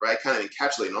 right? Kind of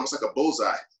encapsulating, almost like a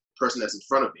bullseye, the person that's in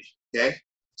front of me, okay?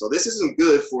 So this isn't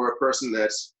good for a person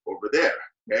that's over there,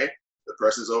 okay? The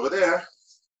person's over there,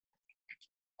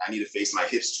 I need to face my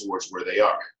hips towards where they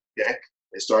are, okay?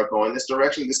 They start going this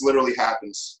direction. This literally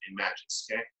happens in matches,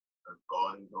 okay? I'm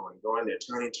going, they're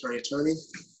turning.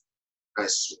 I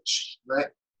switch, right?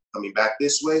 Coming back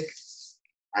this way,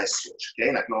 I switch, okay?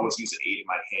 And I can always use an aid in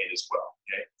my hand as well,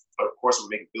 okay? But of course,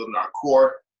 we're building our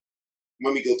core.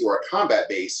 When we go through our combat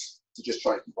base, to just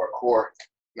try to keep our core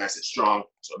nice and strong,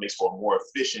 so it makes for a more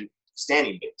efficient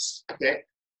standing base, okay?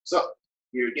 So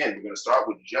here again, we're gonna start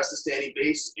with just a standing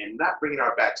base and not bringing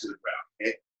our back to the ground,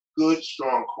 okay? Good,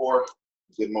 strong core,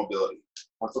 good mobility.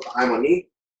 One foot behind one knee,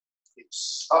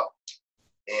 hips up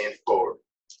and forward.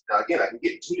 Now again, I can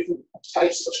get two different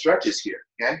types of stretches here,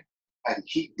 okay? I can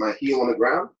keep my heel on the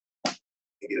ground and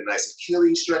get a nice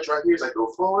Achilles stretch right here as I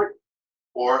go forward,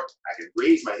 or I can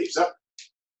raise my hips up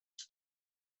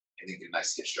and then get a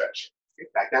nice hip stretch. Okay,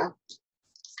 back down.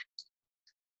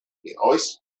 Yeah,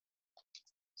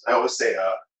 I always say,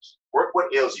 work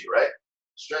what ails you, right?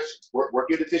 Stretch, work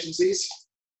your deficiencies,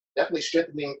 definitely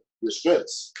strengthening your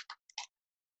strengths.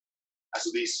 That's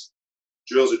what these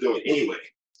drills are doing anyway.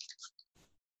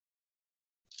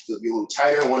 So be a little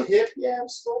tighter on one hip, yeah, I'm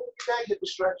still get that hip to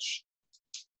stretch.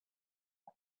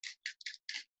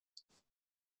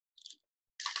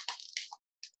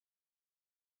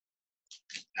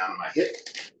 Down on my hip.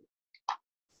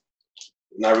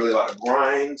 Not really a lot of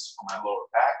grinds on my lower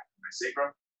back, my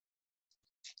sacrum.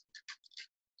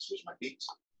 Switch my feet.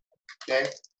 Okay.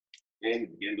 And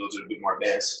again, those are a bit more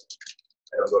advanced.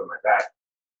 I'll go to my back.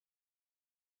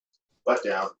 Butt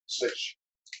down, switch.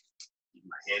 Keep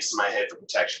my hands to my head for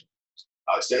protection.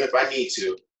 I'll extend if I need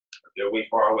to. If they're way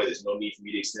far away, there's no need for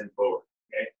me to extend forward.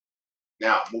 Okay.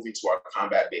 Now, moving to our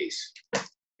combat base.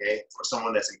 Okay. For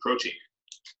someone that's encroaching,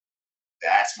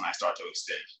 that's when I start to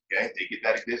extend. Okay. They get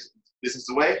that distance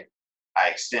away, I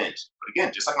extend. But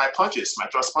again, just like my punches, my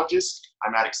thrust punches,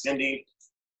 I'm not extending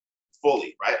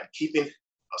fully, right? I'm keeping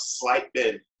a slight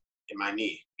bend in my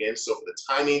knee. Again, so for the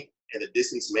timing and the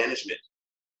distance management,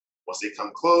 once they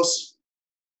come close,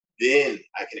 then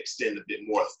I can extend a bit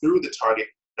more through the target,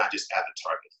 not just at the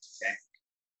target, okay?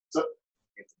 So,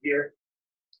 here,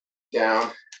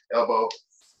 down, elbow,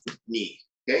 knee,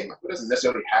 okay? My foot doesn't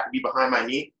necessarily have to be behind my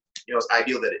knee. You know, it's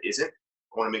ideal that it isn't.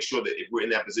 I want to make sure that if we're in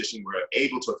that position, we're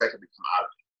able to effectively come out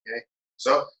of it, okay?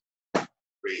 So,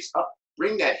 raise up,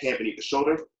 bring that hand beneath the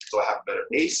shoulder so I have a better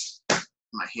base.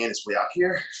 My hand is way out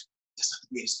here. That's not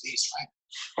the greatest base,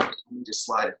 right? Let me just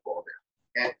slide and fall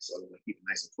down, okay? So I'm going to keep it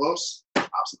nice and close.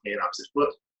 Opposite hand, opposite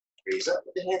foot. Raise up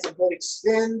with the hands on head,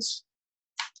 extend.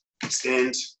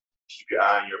 Extend, keep your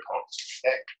eye on your opponent,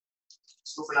 okay?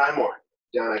 Let's go for 9 more.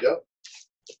 Down I go.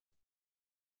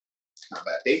 Not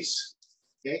bad base,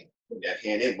 okay? Bring that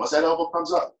hand in. Once that elbow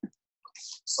comes up,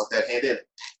 suck that hand in.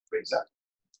 Raise up,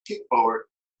 kick forward,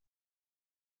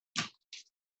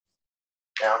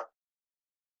 down.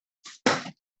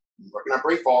 Working on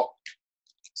break fall.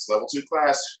 It's level 2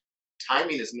 class.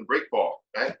 Timing is in the break fall,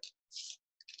 right?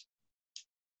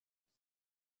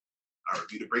 I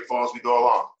review the break fall as we go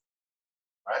along,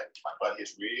 right? My butt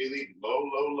hits really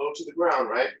low to the ground,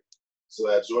 right? So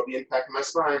I absorb the impact of my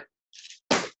spine,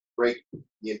 break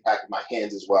the impact of my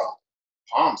hands as well.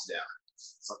 Palms down,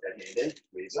 suck that hand in,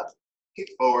 raise up, kick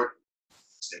forward,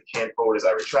 extend hand forward as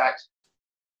I retract,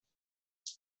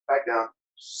 back down.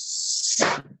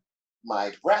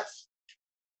 My breath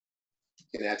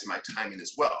can add to my timing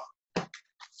as well.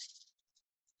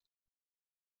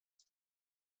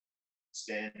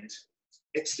 Extend,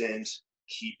 extend,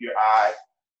 keep your eye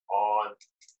on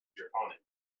your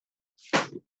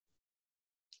opponent.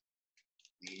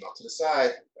 Lean off to the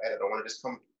side, right? I don't want to just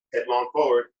come headlong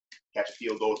forward, catch a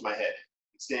field goal with my head.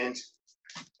 Extend,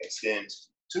 extend,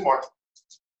 2 more.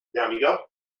 Down we go.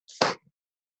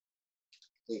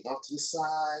 Lean off to the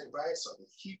side, right? So I can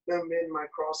keep them in my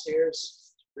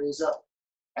crosshairs. Raise up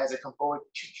as I come forward.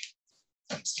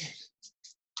 Extend.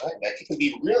 Right? That kick can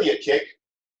be really a kick,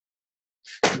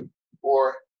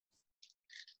 or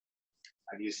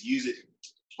I can just use it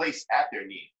to place at their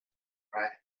knee. right?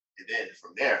 And then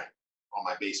from there, on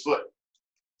my base foot,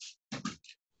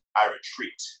 I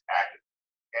retreat active.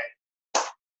 Okay?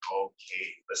 Okay,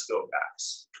 let's go,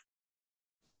 guys.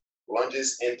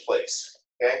 Lunges in place.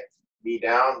 Okay? Knee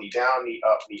down, knee down, knee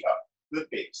up, knee up. Good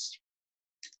base.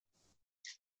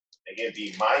 Again,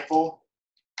 be mindful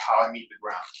how I meet the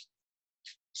ground.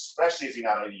 Especially if you're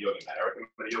not on a yoga mat. I recommend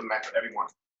a yoga mat for everyone.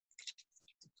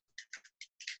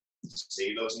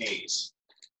 Save those knees.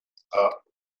 Up,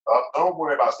 up. Don't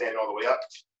worry about standing all the way up.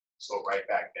 So right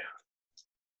back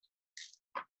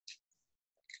down.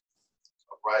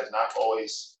 Upright is not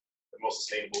always the most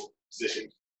sustainable position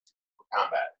for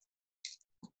combat.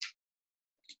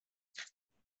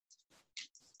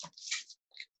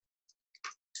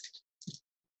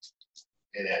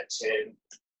 And at 10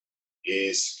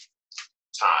 is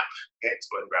time. Okay, let's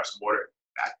go ahead and grab some water.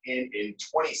 Back in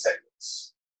 20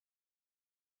 seconds.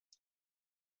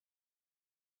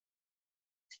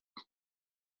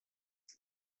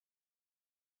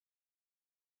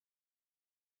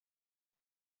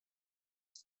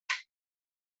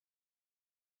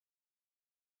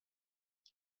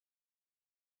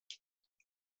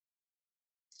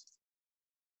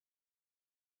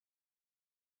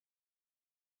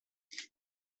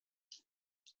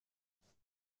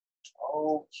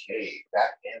 Okay,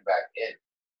 back in, back in.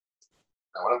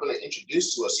 Now what I'm going to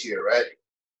introduce to us here, right,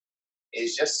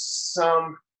 is just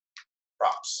some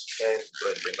props. Okay, go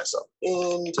ahead and bring myself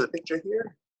into the picture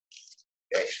here.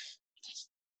 Okay,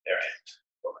 there I am.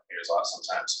 Well, my hair is off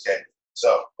sometimes. Okay,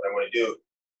 so what I'm going to do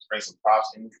is bring some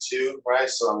props into, right?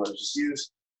 So I'm going to just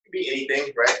use, it could be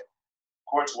anything, right?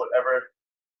 According to whatever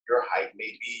your height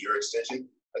may be, your extension.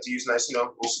 I like to use a nice,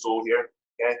 little stool here,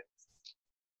 okay,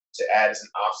 to add as an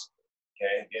obstacle.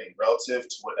 Okay, again, relative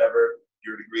to whatever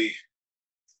your degree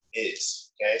is.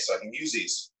 Okay, so I can use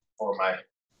these for my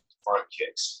front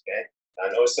kicks. Okay, now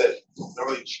I know it said don't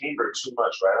really chamber too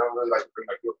much, right? I don't really like to bring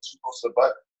my heel too close to the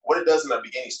butt. What it does in the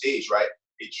beginning stage, right?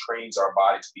 It trains our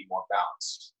body to be more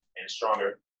balanced and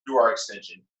stronger through our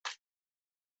extension,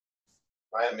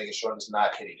 right? And making sure it's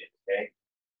not hitting it. Okay,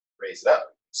 raise it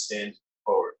up, extend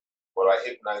forward. What do I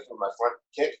hit when I hit my front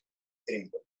kick? Hitting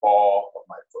the ball of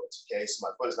my foot. Okay, so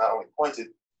my foot is not only pointed,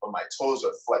 but my toes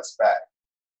are flexed back.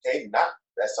 Okay, not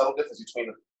that subtle difference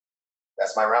between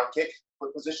that's my round kick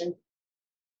foot position,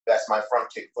 that's my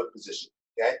front kick foot position.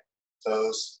 Okay,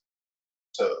 toes,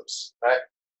 toes, right?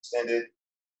 Extended,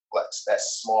 flex. That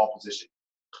small position,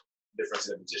 difference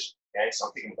in the position. Okay, so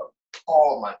I'm kicking with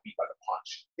all of my feet like a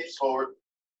punch. Hips forward,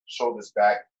 shoulders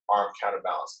back, arm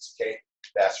counterbalances. Okay,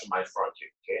 that's for my front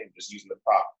kick. Okay, I'm just using the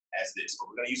prop as this, but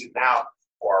we're going to use it now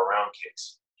for our round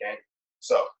kicks. Okay,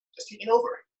 so just kicking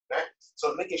over. Okay,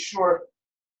 so making sure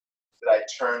that I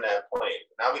turn that plane.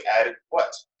 Now we added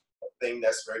what? A thing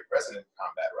that's very present in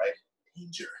combat, right?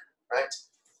 Danger, right?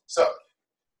 So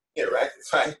here, right?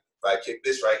 If I kick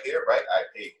this right here, right? I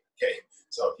pay. Okay,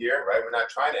 so here, right? We're not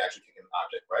trying to actually kick an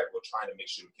object, right? We're trying to make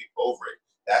sure we kick over it.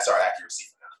 That's our accuracy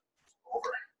for now. Over.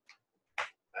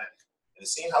 Right? And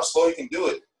seeing how slow you can do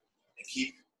it and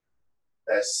keep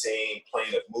that same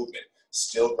plane of movement,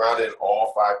 still grounded in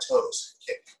all 5 toes.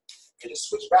 Kick. And just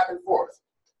switch back and forth.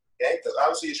 Okay, because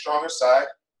obviously your stronger side,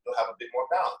 you'll have a bit more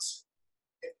balance.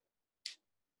 Okay.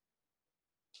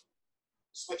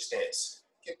 Switch stance.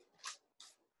 Kick.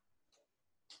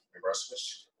 Remember our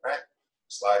switch, right?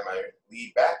 Slide my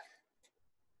lead back.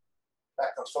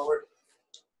 Back comes forward.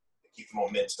 Keep the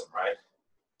momentum, right?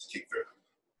 To kick through.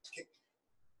 Kick.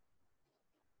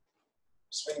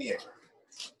 Swing the arm.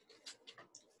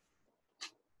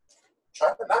 Try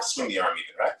to not swing the arm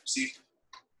either, right? See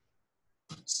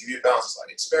what your balance is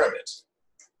like. Experiment.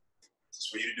 This is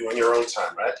for you to do in your own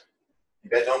time, right? You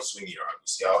guys don't swing your arm. You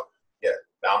see how, yeah,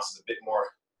 balance is a bit more,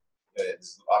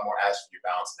 there's a lot more ask for your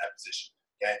balance in that position,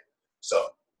 okay?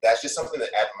 So that's just something to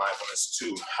add mindfulness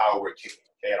to how we're kicking,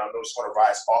 okay? And I don't just want to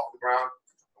rise off the ground.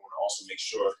 I want to also make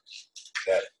sure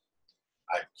that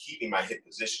I'm keeping my hip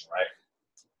position, right?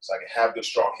 So I can have good,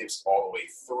 strong hips all the way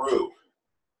through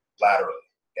laterally,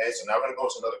 okay? So now we're going to go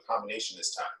to another combination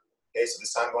this time. Okay, so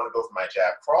this time I'm going to go for my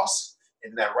jab cross,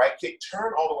 and that right kick,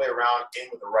 turn all the way around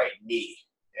in with the right knee.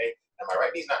 Okay, and my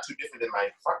right knee is not too different than my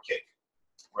front kick,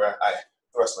 where I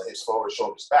thrust my hips forward,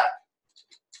 shoulders back.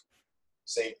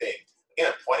 Same thing.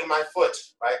 Again, I'm pointing my foot,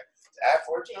 right, to add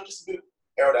forward, just a bit of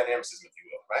aerodynamicism, if you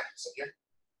will, right? So here,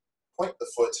 point the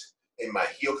foot, and my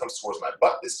heel comes towards my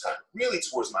butt this time, really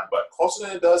towards my butt, closer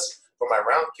than it does for my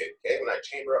round kick. Okay, when I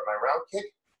chamber up my round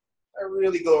kick, I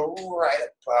really go right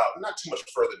about, not too much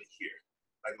further than here.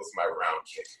 I go for my round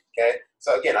kick, okay?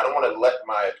 So again, I don't want to let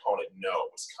my opponent know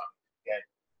what's coming, okay?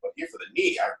 But here for the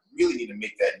knee, I really need to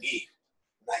make that knee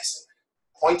nice and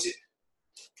pointed,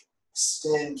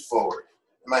 extend forward.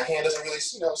 And my hand doesn't really,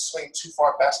 swing too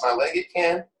far past my leg. It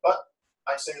can, but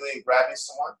I'm simulating grabbing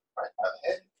someone right by the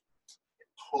head and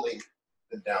pulling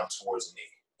them down towards the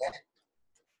knee. Okay?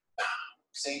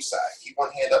 Same side. Keep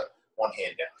one hand up, one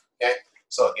hand down. Okay?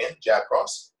 So again, jab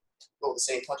cross. Go with the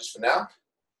same punches for now.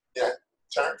 Then I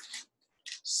turn,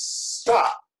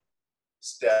 stop,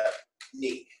 step,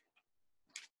 knee.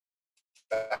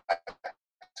 Back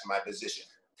to my position.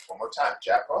 One more time,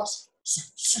 jab cross.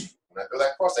 When I throw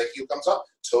that cross, that heel comes up,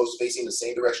 toes facing the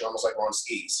same direction, almost like we're on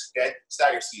skis. Okay?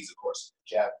 Stagger skis, of course.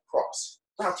 Jab, cross,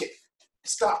 round kick,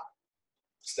 stop,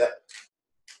 step,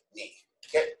 knee.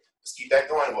 Okay? Let's keep that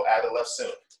going. We'll add the left soon.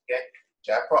 Okay?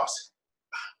 Jab, cross,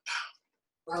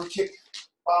 round kick,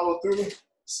 follow through,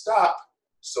 stop,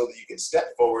 so that you can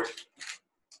step forward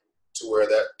to wherever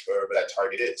that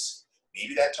target is.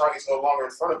 Maybe that target's no longer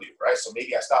in front of you, right? So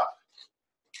maybe I stop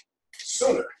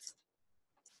sooner.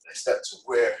 I step to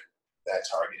where that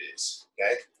target is,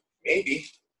 okay? Maybe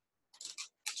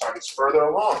the target's further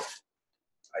along.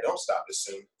 I don't stop as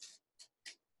soon.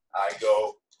 I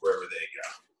go wherever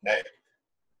they go, okay?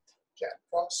 Jab,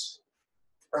 cross,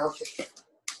 round kick,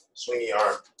 swing the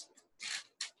arm,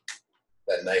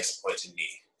 that nice pointed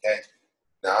knee, okay?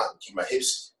 Now, keep my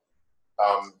hips,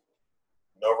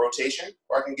 no rotation,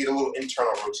 or I can get a little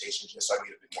internal rotation just so I can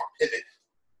get a bit more pivot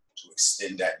to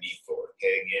extend that knee forward,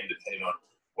 okay? Again, depending on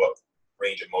what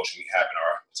range of motion we have in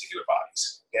our particular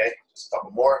bodies, okay? Just a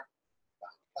couple more.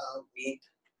 Knee,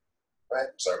 right?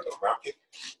 Sorry, we're going round kick.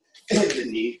 And the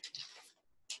knee.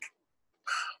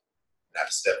 And I have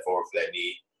to step forward for that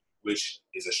knee, which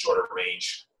is a shorter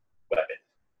range weapon.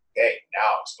 Okay,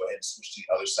 now let's go ahead and switch to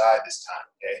the other side this time,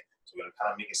 okay? So we're gonna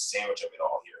kind of make a sandwich of it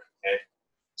all here, okay?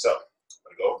 So,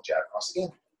 I'm gonna go jab cross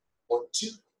again. 1, 2,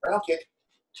 round kick.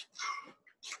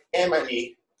 And my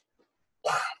knee.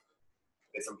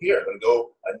 And from here, I'm gonna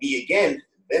go a knee again,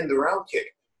 then the round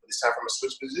kick. This time from a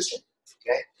switch position,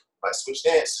 okay? My switch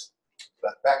stance,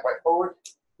 left back, right forward,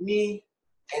 knee,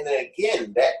 and then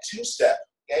again, that two-step,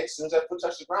 okay? As soon as I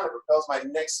touch the ground, it propels my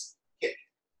next kick.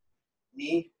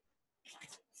 Knee,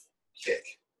 kick.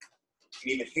 You can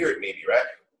even hear it maybe, right?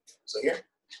 So here,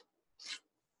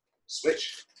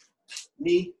 switch,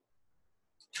 knee,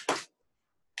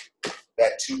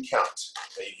 that 2 count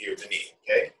that you hear with the knee,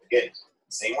 okay? Again,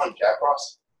 same one, jab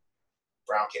cross,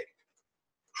 round kick.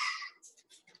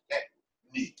 Okay,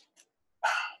 knee.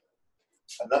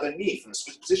 Another knee from the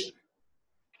switch position.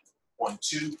 1,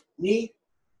 2, knee,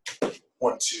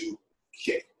 1, 2,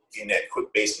 kick. Getting that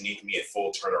quick base knee can be a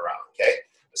full turnaround, okay?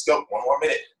 Let's go, 1 more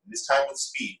minute. This time with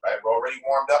speed, right? We're already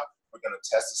warmed up. We're gonna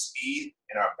test the speed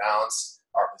and our balance,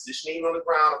 our positioning on the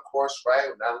ground, of course, right?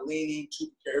 We're not leaning too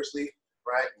precariously,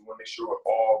 right? We wanna make sure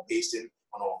we're all based in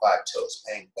on all 5 toes.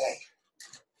 Bang, bang,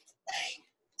 bang,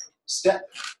 step,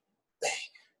 bang,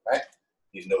 right?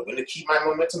 You know when to keep my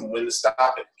momentum, when to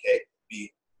stop it, okay?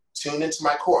 Be tuned into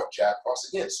my core. Jab cross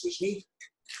again, switch knee,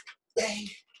 bang,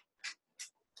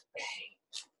 bang.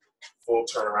 Full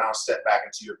turnaround, step back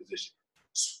into your position.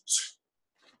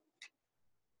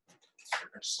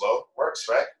 Slow, works,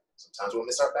 right? Sometimes we'll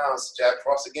miss our balance. Jab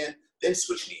cross again, then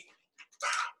switch knee.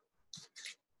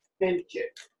 Then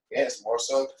kick. Yeah, it's more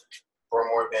so for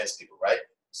more advanced people, right?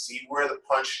 See where the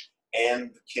punch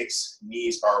and the kick's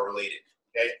knees are related,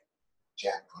 okay?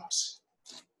 Jab cross.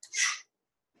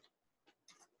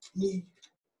 Knee.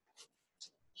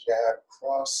 Jab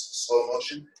cross, slow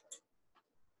motion.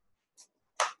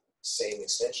 Same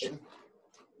extension,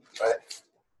 right?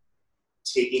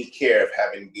 Taking care of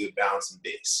having good balance and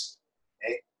base,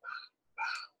 okay?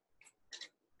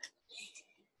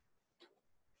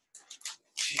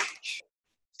 Kick.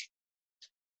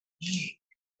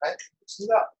 Right? Loosen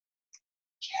it up.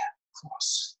 Jab,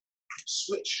 cross,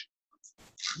 switch.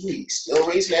 Knee, still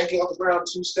raising ankle off the ground,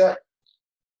 2-step.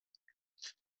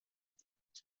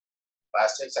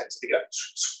 Last 10 seconds, pick it up.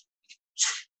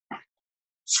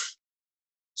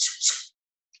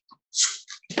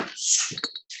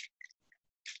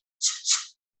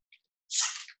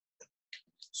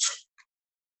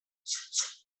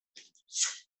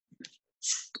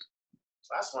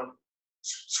 Last one.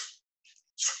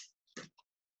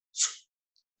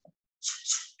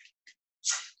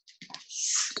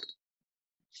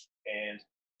 And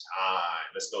time.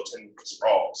 Let's go 10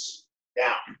 sprawls.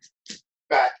 Down,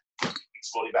 back,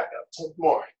 slowly back up. 10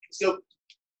 more. Let's go.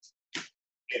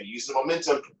 Again, use the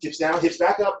momentum. Hips down, hips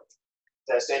back up.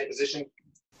 That standing position.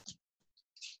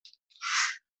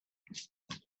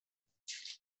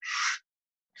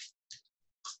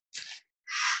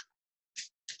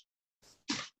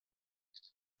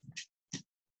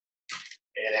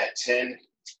 And at 10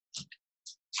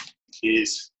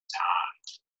 is time.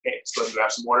 Okay, let's go ahead and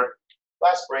grab some water.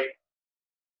 Last break,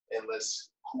 and let's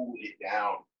cool it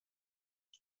down.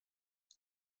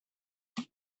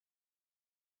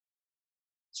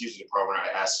 It's usually the part when I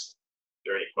ask if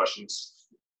there are any questions.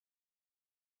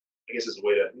 I guess it's a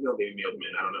way to, maybe mail them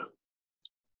in. I don't know.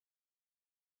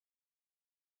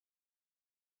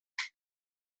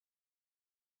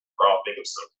 Or I'll think of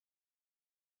something.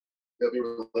 They'll be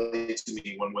related to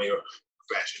me one way or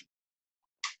fashion.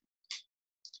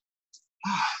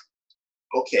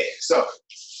 Okay, so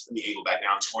let me angle back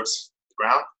down towards the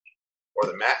ground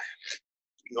or the mat.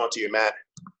 You can go onto your mat.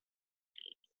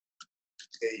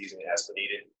 Okay, using it as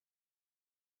needed.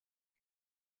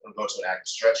 I'm going to an active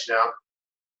stretch now.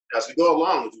 As we go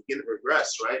along, we begin to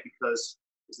progress, right? Because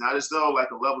it's not as though like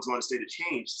the level's going to stay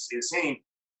the same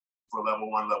for level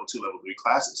 1, level 2, level 3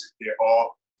 classes. The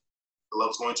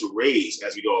level's going to raise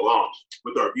as we go along.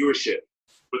 With our viewership,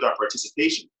 with our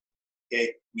participation,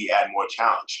 okay, we add more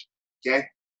challenge, okay?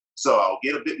 So I'll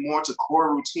get a bit more to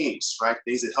core routines, right?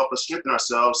 Things that help us strengthen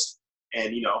ourselves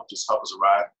and, just help us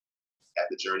arrive at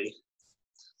the journey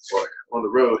or on the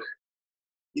road,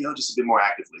 just a bit more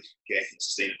actively, okay, and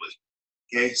sustainably.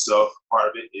 Okay, so part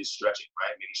of it is stretching,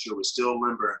 right? Making sure we're still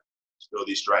limber to throw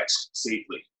these strikes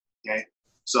safely, okay?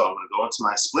 So I'm gonna go into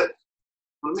my split.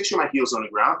 I'm gonna make sure my heel's on the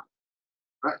ground,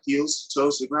 right? Heels,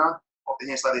 toes to the ground, walk the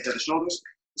hands slightly ahead of the shoulders.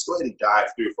 Let's go ahead and dive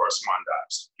through for our swan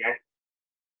dives, okay?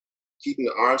 Keeping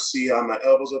the arms, see how my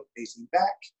elbows are facing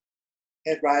back,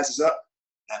 head rises up.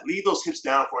 I leave those hips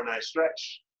down for a nice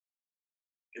stretch,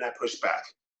 and I push back.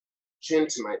 Chin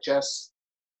to my chest,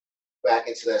 back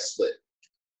into that split.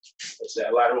 That's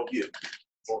that lateral view.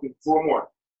 4 more.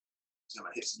 So my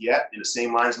hips in the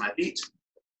same line as my feet.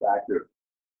 Back through.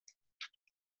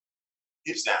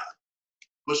 Hips down.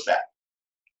 Push back.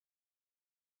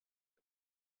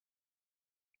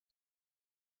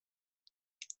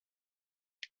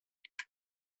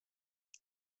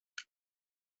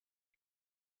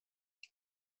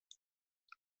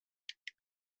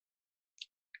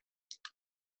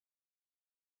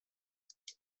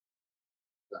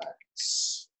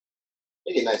 Relax.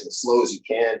 Make it nice and slow as you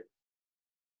can.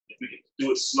 If we can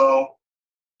do it slow,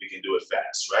 we can do it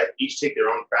fast, right? Each take their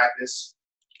own practice.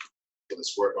 So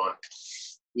let's work on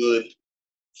good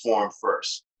form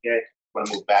first, okay? I'm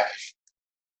gonna move back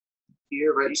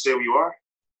here, right? You stay where you are.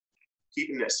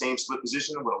 Keeping that same split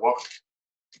position, I'm gonna walk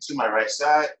to my right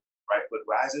side, right foot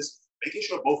rises, making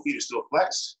sure both feet are still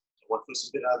flexed. One foot's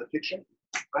a bit out of the picture,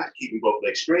 right? Keeping both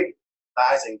legs straight,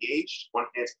 thighs engaged, one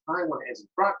hand's behind, one hand's in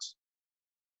front.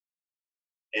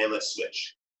 And let's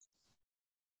switch.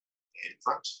 In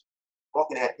front.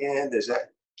 Walking that hand, there's that.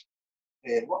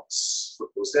 And walks. Foot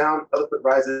goes down, other foot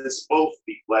rises, both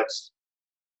feet flexed.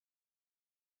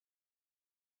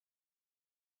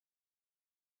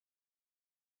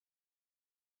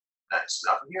 Nice.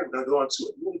 Now from here, we're gonna go into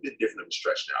a little bit different of a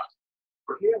stretch now.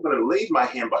 From here, I'm gonna leave my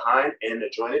hand behind and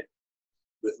join it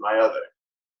with my other.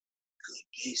 Good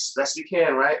piece. Best you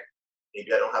can, right?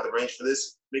 Maybe I don't have the range for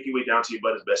this. Make your way down to your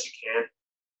butt as best you can.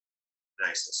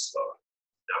 Nice and slow.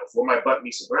 Now, before my butt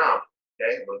meets the ground,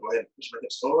 okay, I'm gonna go ahead and push my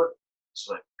hips forward.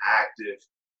 So I'm active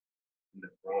in the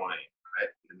groin, right?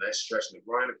 A nice stretch in the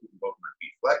groin, I'm keeping both my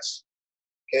feet flexed.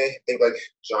 Okay, think like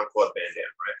Jean-Claude Van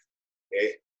Damme, right?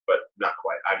 Okay, but not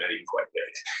quite. I'm not even quite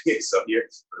there yet. So here, I'm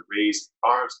gonna raise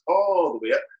arms all the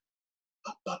way up.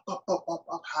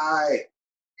 Up, high,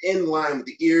 in line with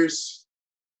the ears.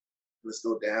 Let's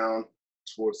go down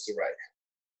towards the right.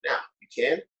 Now, you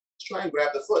can try and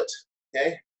grab the foot,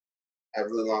 okay? I have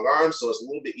really long arms, so it's a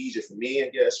little bit easier for me, I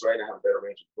guess, right? I have a better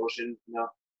range of motion now.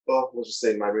 Well, we'll just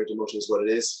say my range of motion is what it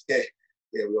is. Okay,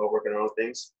 yeah, we all working on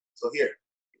things. So here,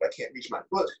 if I can't reach my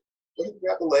foot, go ahead and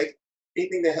grab the leg.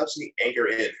 Anything that helps me anchor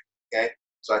in, okay?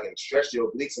 So I can stretch the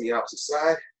obliques on the opposite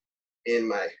side and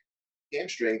my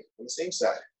hamstring on the same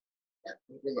side.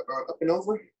 Bring my arm up and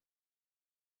over.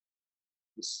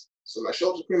 So my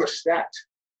shoulders are pretty much stacked.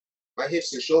 My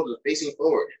hips and shoulders are facing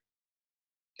forward,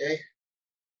 okay?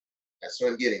 That's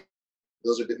what I'm getting.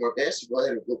 Those are a bit more advanced. Go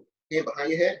ahead and go hand behind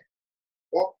your head.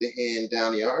 Walk the hand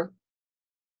down the arm.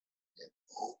 And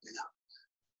open up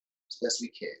as best we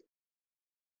can.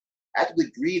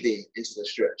 Actively breathing into the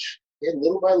stretch. Okay,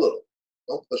 little by little.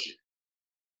 Don't push it.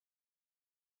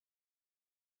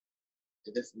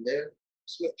 And then from there,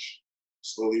 switch.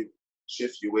 Slowly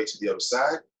shift your weight to the other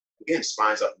side. Again,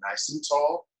 spine's up nice and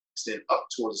tall. Extend up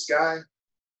towards the sky.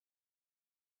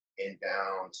 And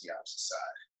down to the opposite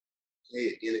side. Okay,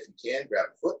 again, if you can, grab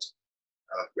the foot,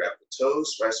 grab the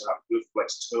toes, right? So I have a good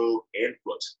flexed toe and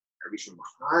foot. I reach from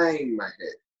behind my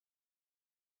head.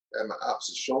 Grab my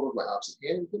opposite shoulder, my opposite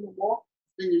hand, and then walk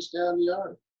fingers down the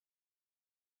arm.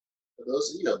 For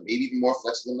those, maybe even more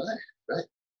flexible than I, right?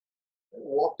 And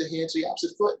walk the hand to the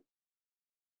opposite foot.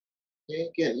 And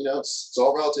again, it's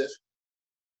all relative.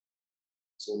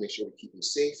 So make sure we keep them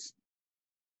safe.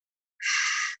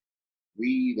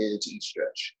 Breathe into each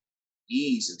stretch.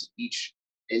 Ease into each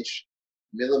inch,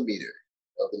 millimeter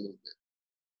of the movement.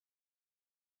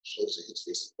 Shoulders and hips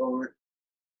facing forward.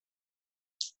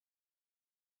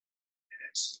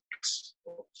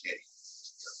 Okay.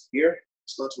 Here,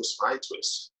 let's go to a spine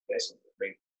twist. Okay, so I'm going to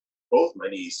bring both my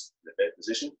knees in the bent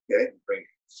position. Okay, bring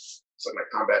my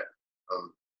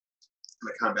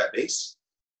combat base.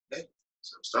 Okay,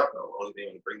 so I'm starting. I'm only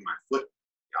going to bring my foot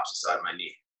the opposite side of my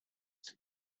knee.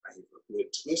 I hit a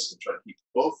good twist and try to keep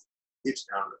both hips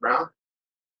down on the ground.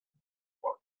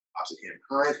 Opposite hand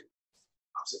behind,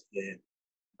 opposite hand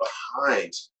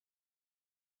behind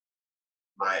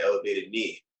my elevated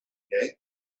knee. Okay,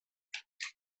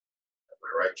 my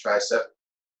right tricep.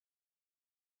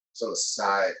 It's on the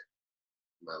side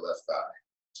of my left thigh.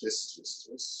 Twist, twist,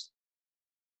 twist.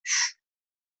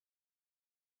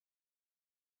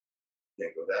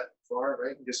 Can't go that far,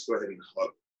 right? Just go ahead and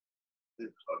hug the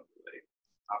leg.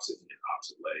 Opposite hand,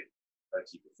 opposite leg. Try to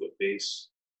keep the foot base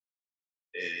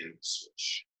and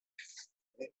switch.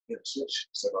 Okay, switch.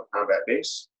 Step on combat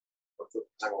base. One foot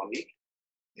time on knee.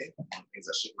 Okay, as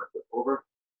I shift my foot over,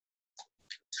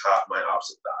 top my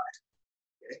opposite thigh.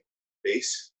 Okay,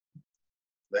 base.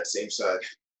 That same side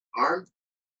arm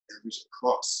and reach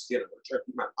across. Again, I'm going to try to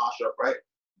keep my posture upright,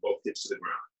 both hips to the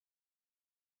ground.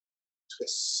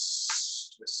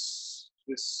 Twist, twist,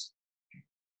 twist.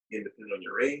 Again, depending on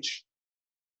your range.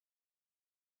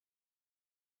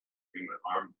 Bring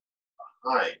my arm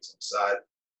behind to the side,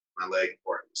 my leg,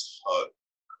 or just hug.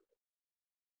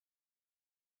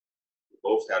 They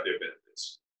both have their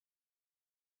benefits.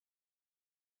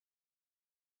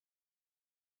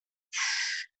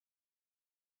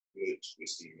 Good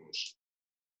twisting motion.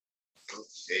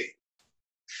 Okay.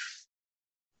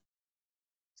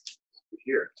 Over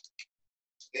here.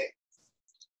 Okay.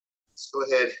 Let's go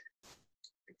ahead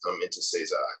and come into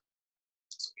Seizai.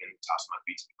 So again, toss my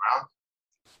feet to the ground.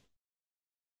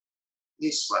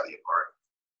 Knees slightly apart.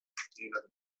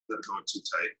 Let it go in too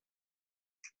tight.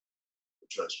 I'm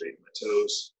trying to straighten my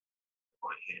toes.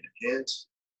 Going hand in hand.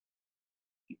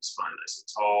 Keep the spine nice and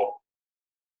tall.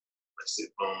 My sit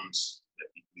bones that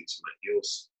equally to my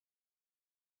heels.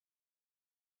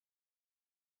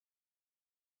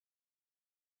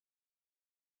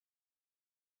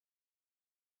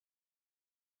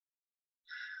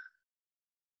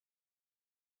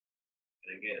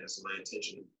 And again, as my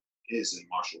intention is in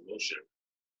martial motion,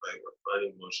 right? We're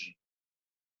finding motion,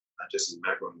 not just in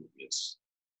macro movements,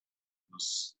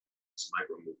 those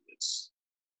micro movements.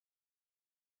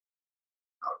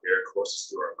 How air courses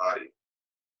through our body,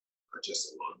 not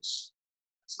just the lungs.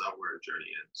 That's not where the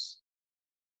journey ends.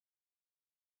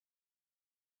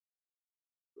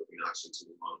 Moving oxygen to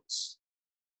the lungs,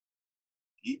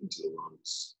 deep into the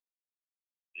lungs.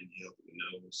 Inhale through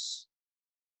the nose,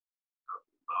 out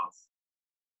through the mouth.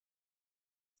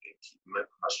 And keeping my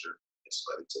posture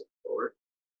slightly tilted forward.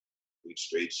 Good,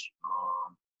 straight,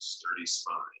 strong, sturdy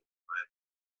spine, right?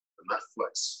 But not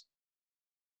flex.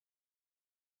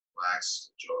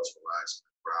 Relax, jaws relax,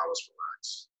 brows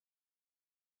relax.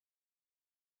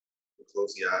 And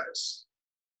close the eyes.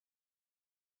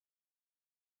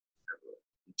 Have an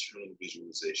internal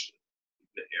visualization.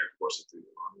 Keep the air coursing through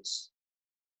the lungs.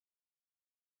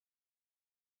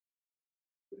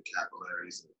 Through the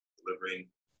capillaries and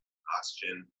delivering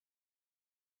oxygen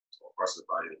to all parts of the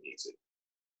body that needs it.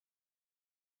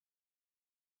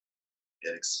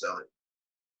 And expelling.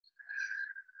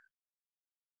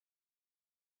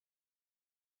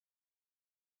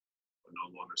 What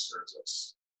no longer serves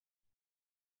us.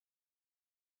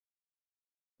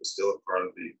 It's still a part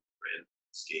of the grand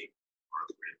scheme, part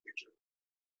of the grand picture.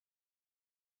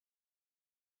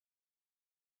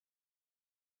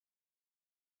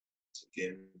 Take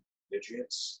in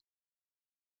nutrients.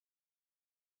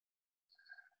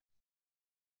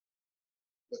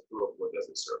 Let go of what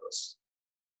doesn't serve us.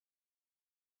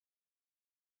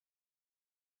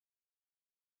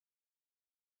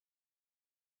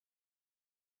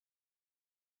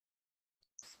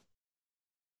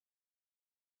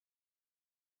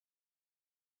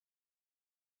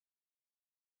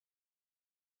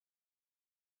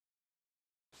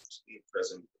 Just being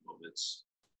present with the moments.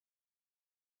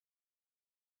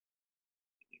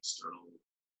 The external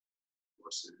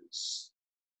forces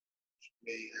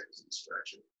may act as a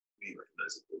distraction. We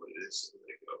recognize it for what it is and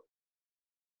let it go.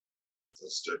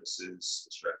 Those disturbances,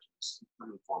 distractions, come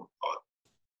in the form of thought.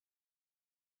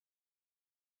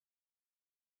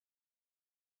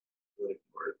 Don't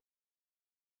ignore it.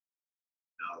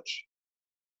 much.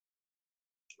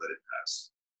 Let it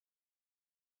pass.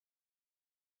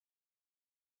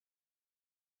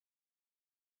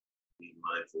 Be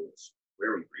mindful of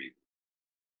where we breathe.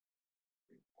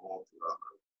 All throughout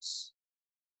our lungs.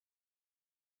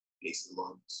 Base of the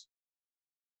lungs.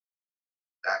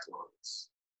 Back lungs.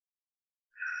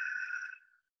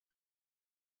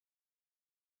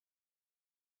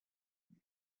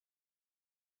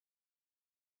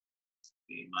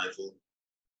 Being mindful of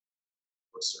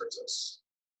what serves us.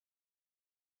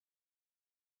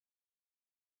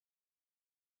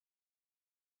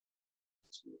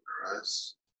 Let's move our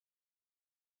eyes.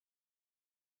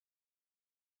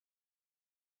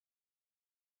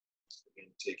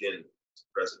 Again, take in the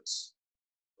presence.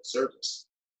 What serves us.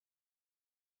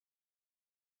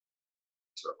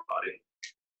 To our body,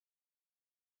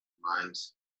 mind,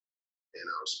 and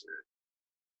our spirit.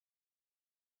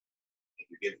 Thank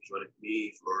you again for joining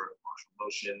me for martial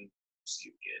motion. See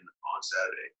you again on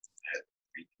Saturday at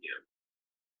 3 p.m.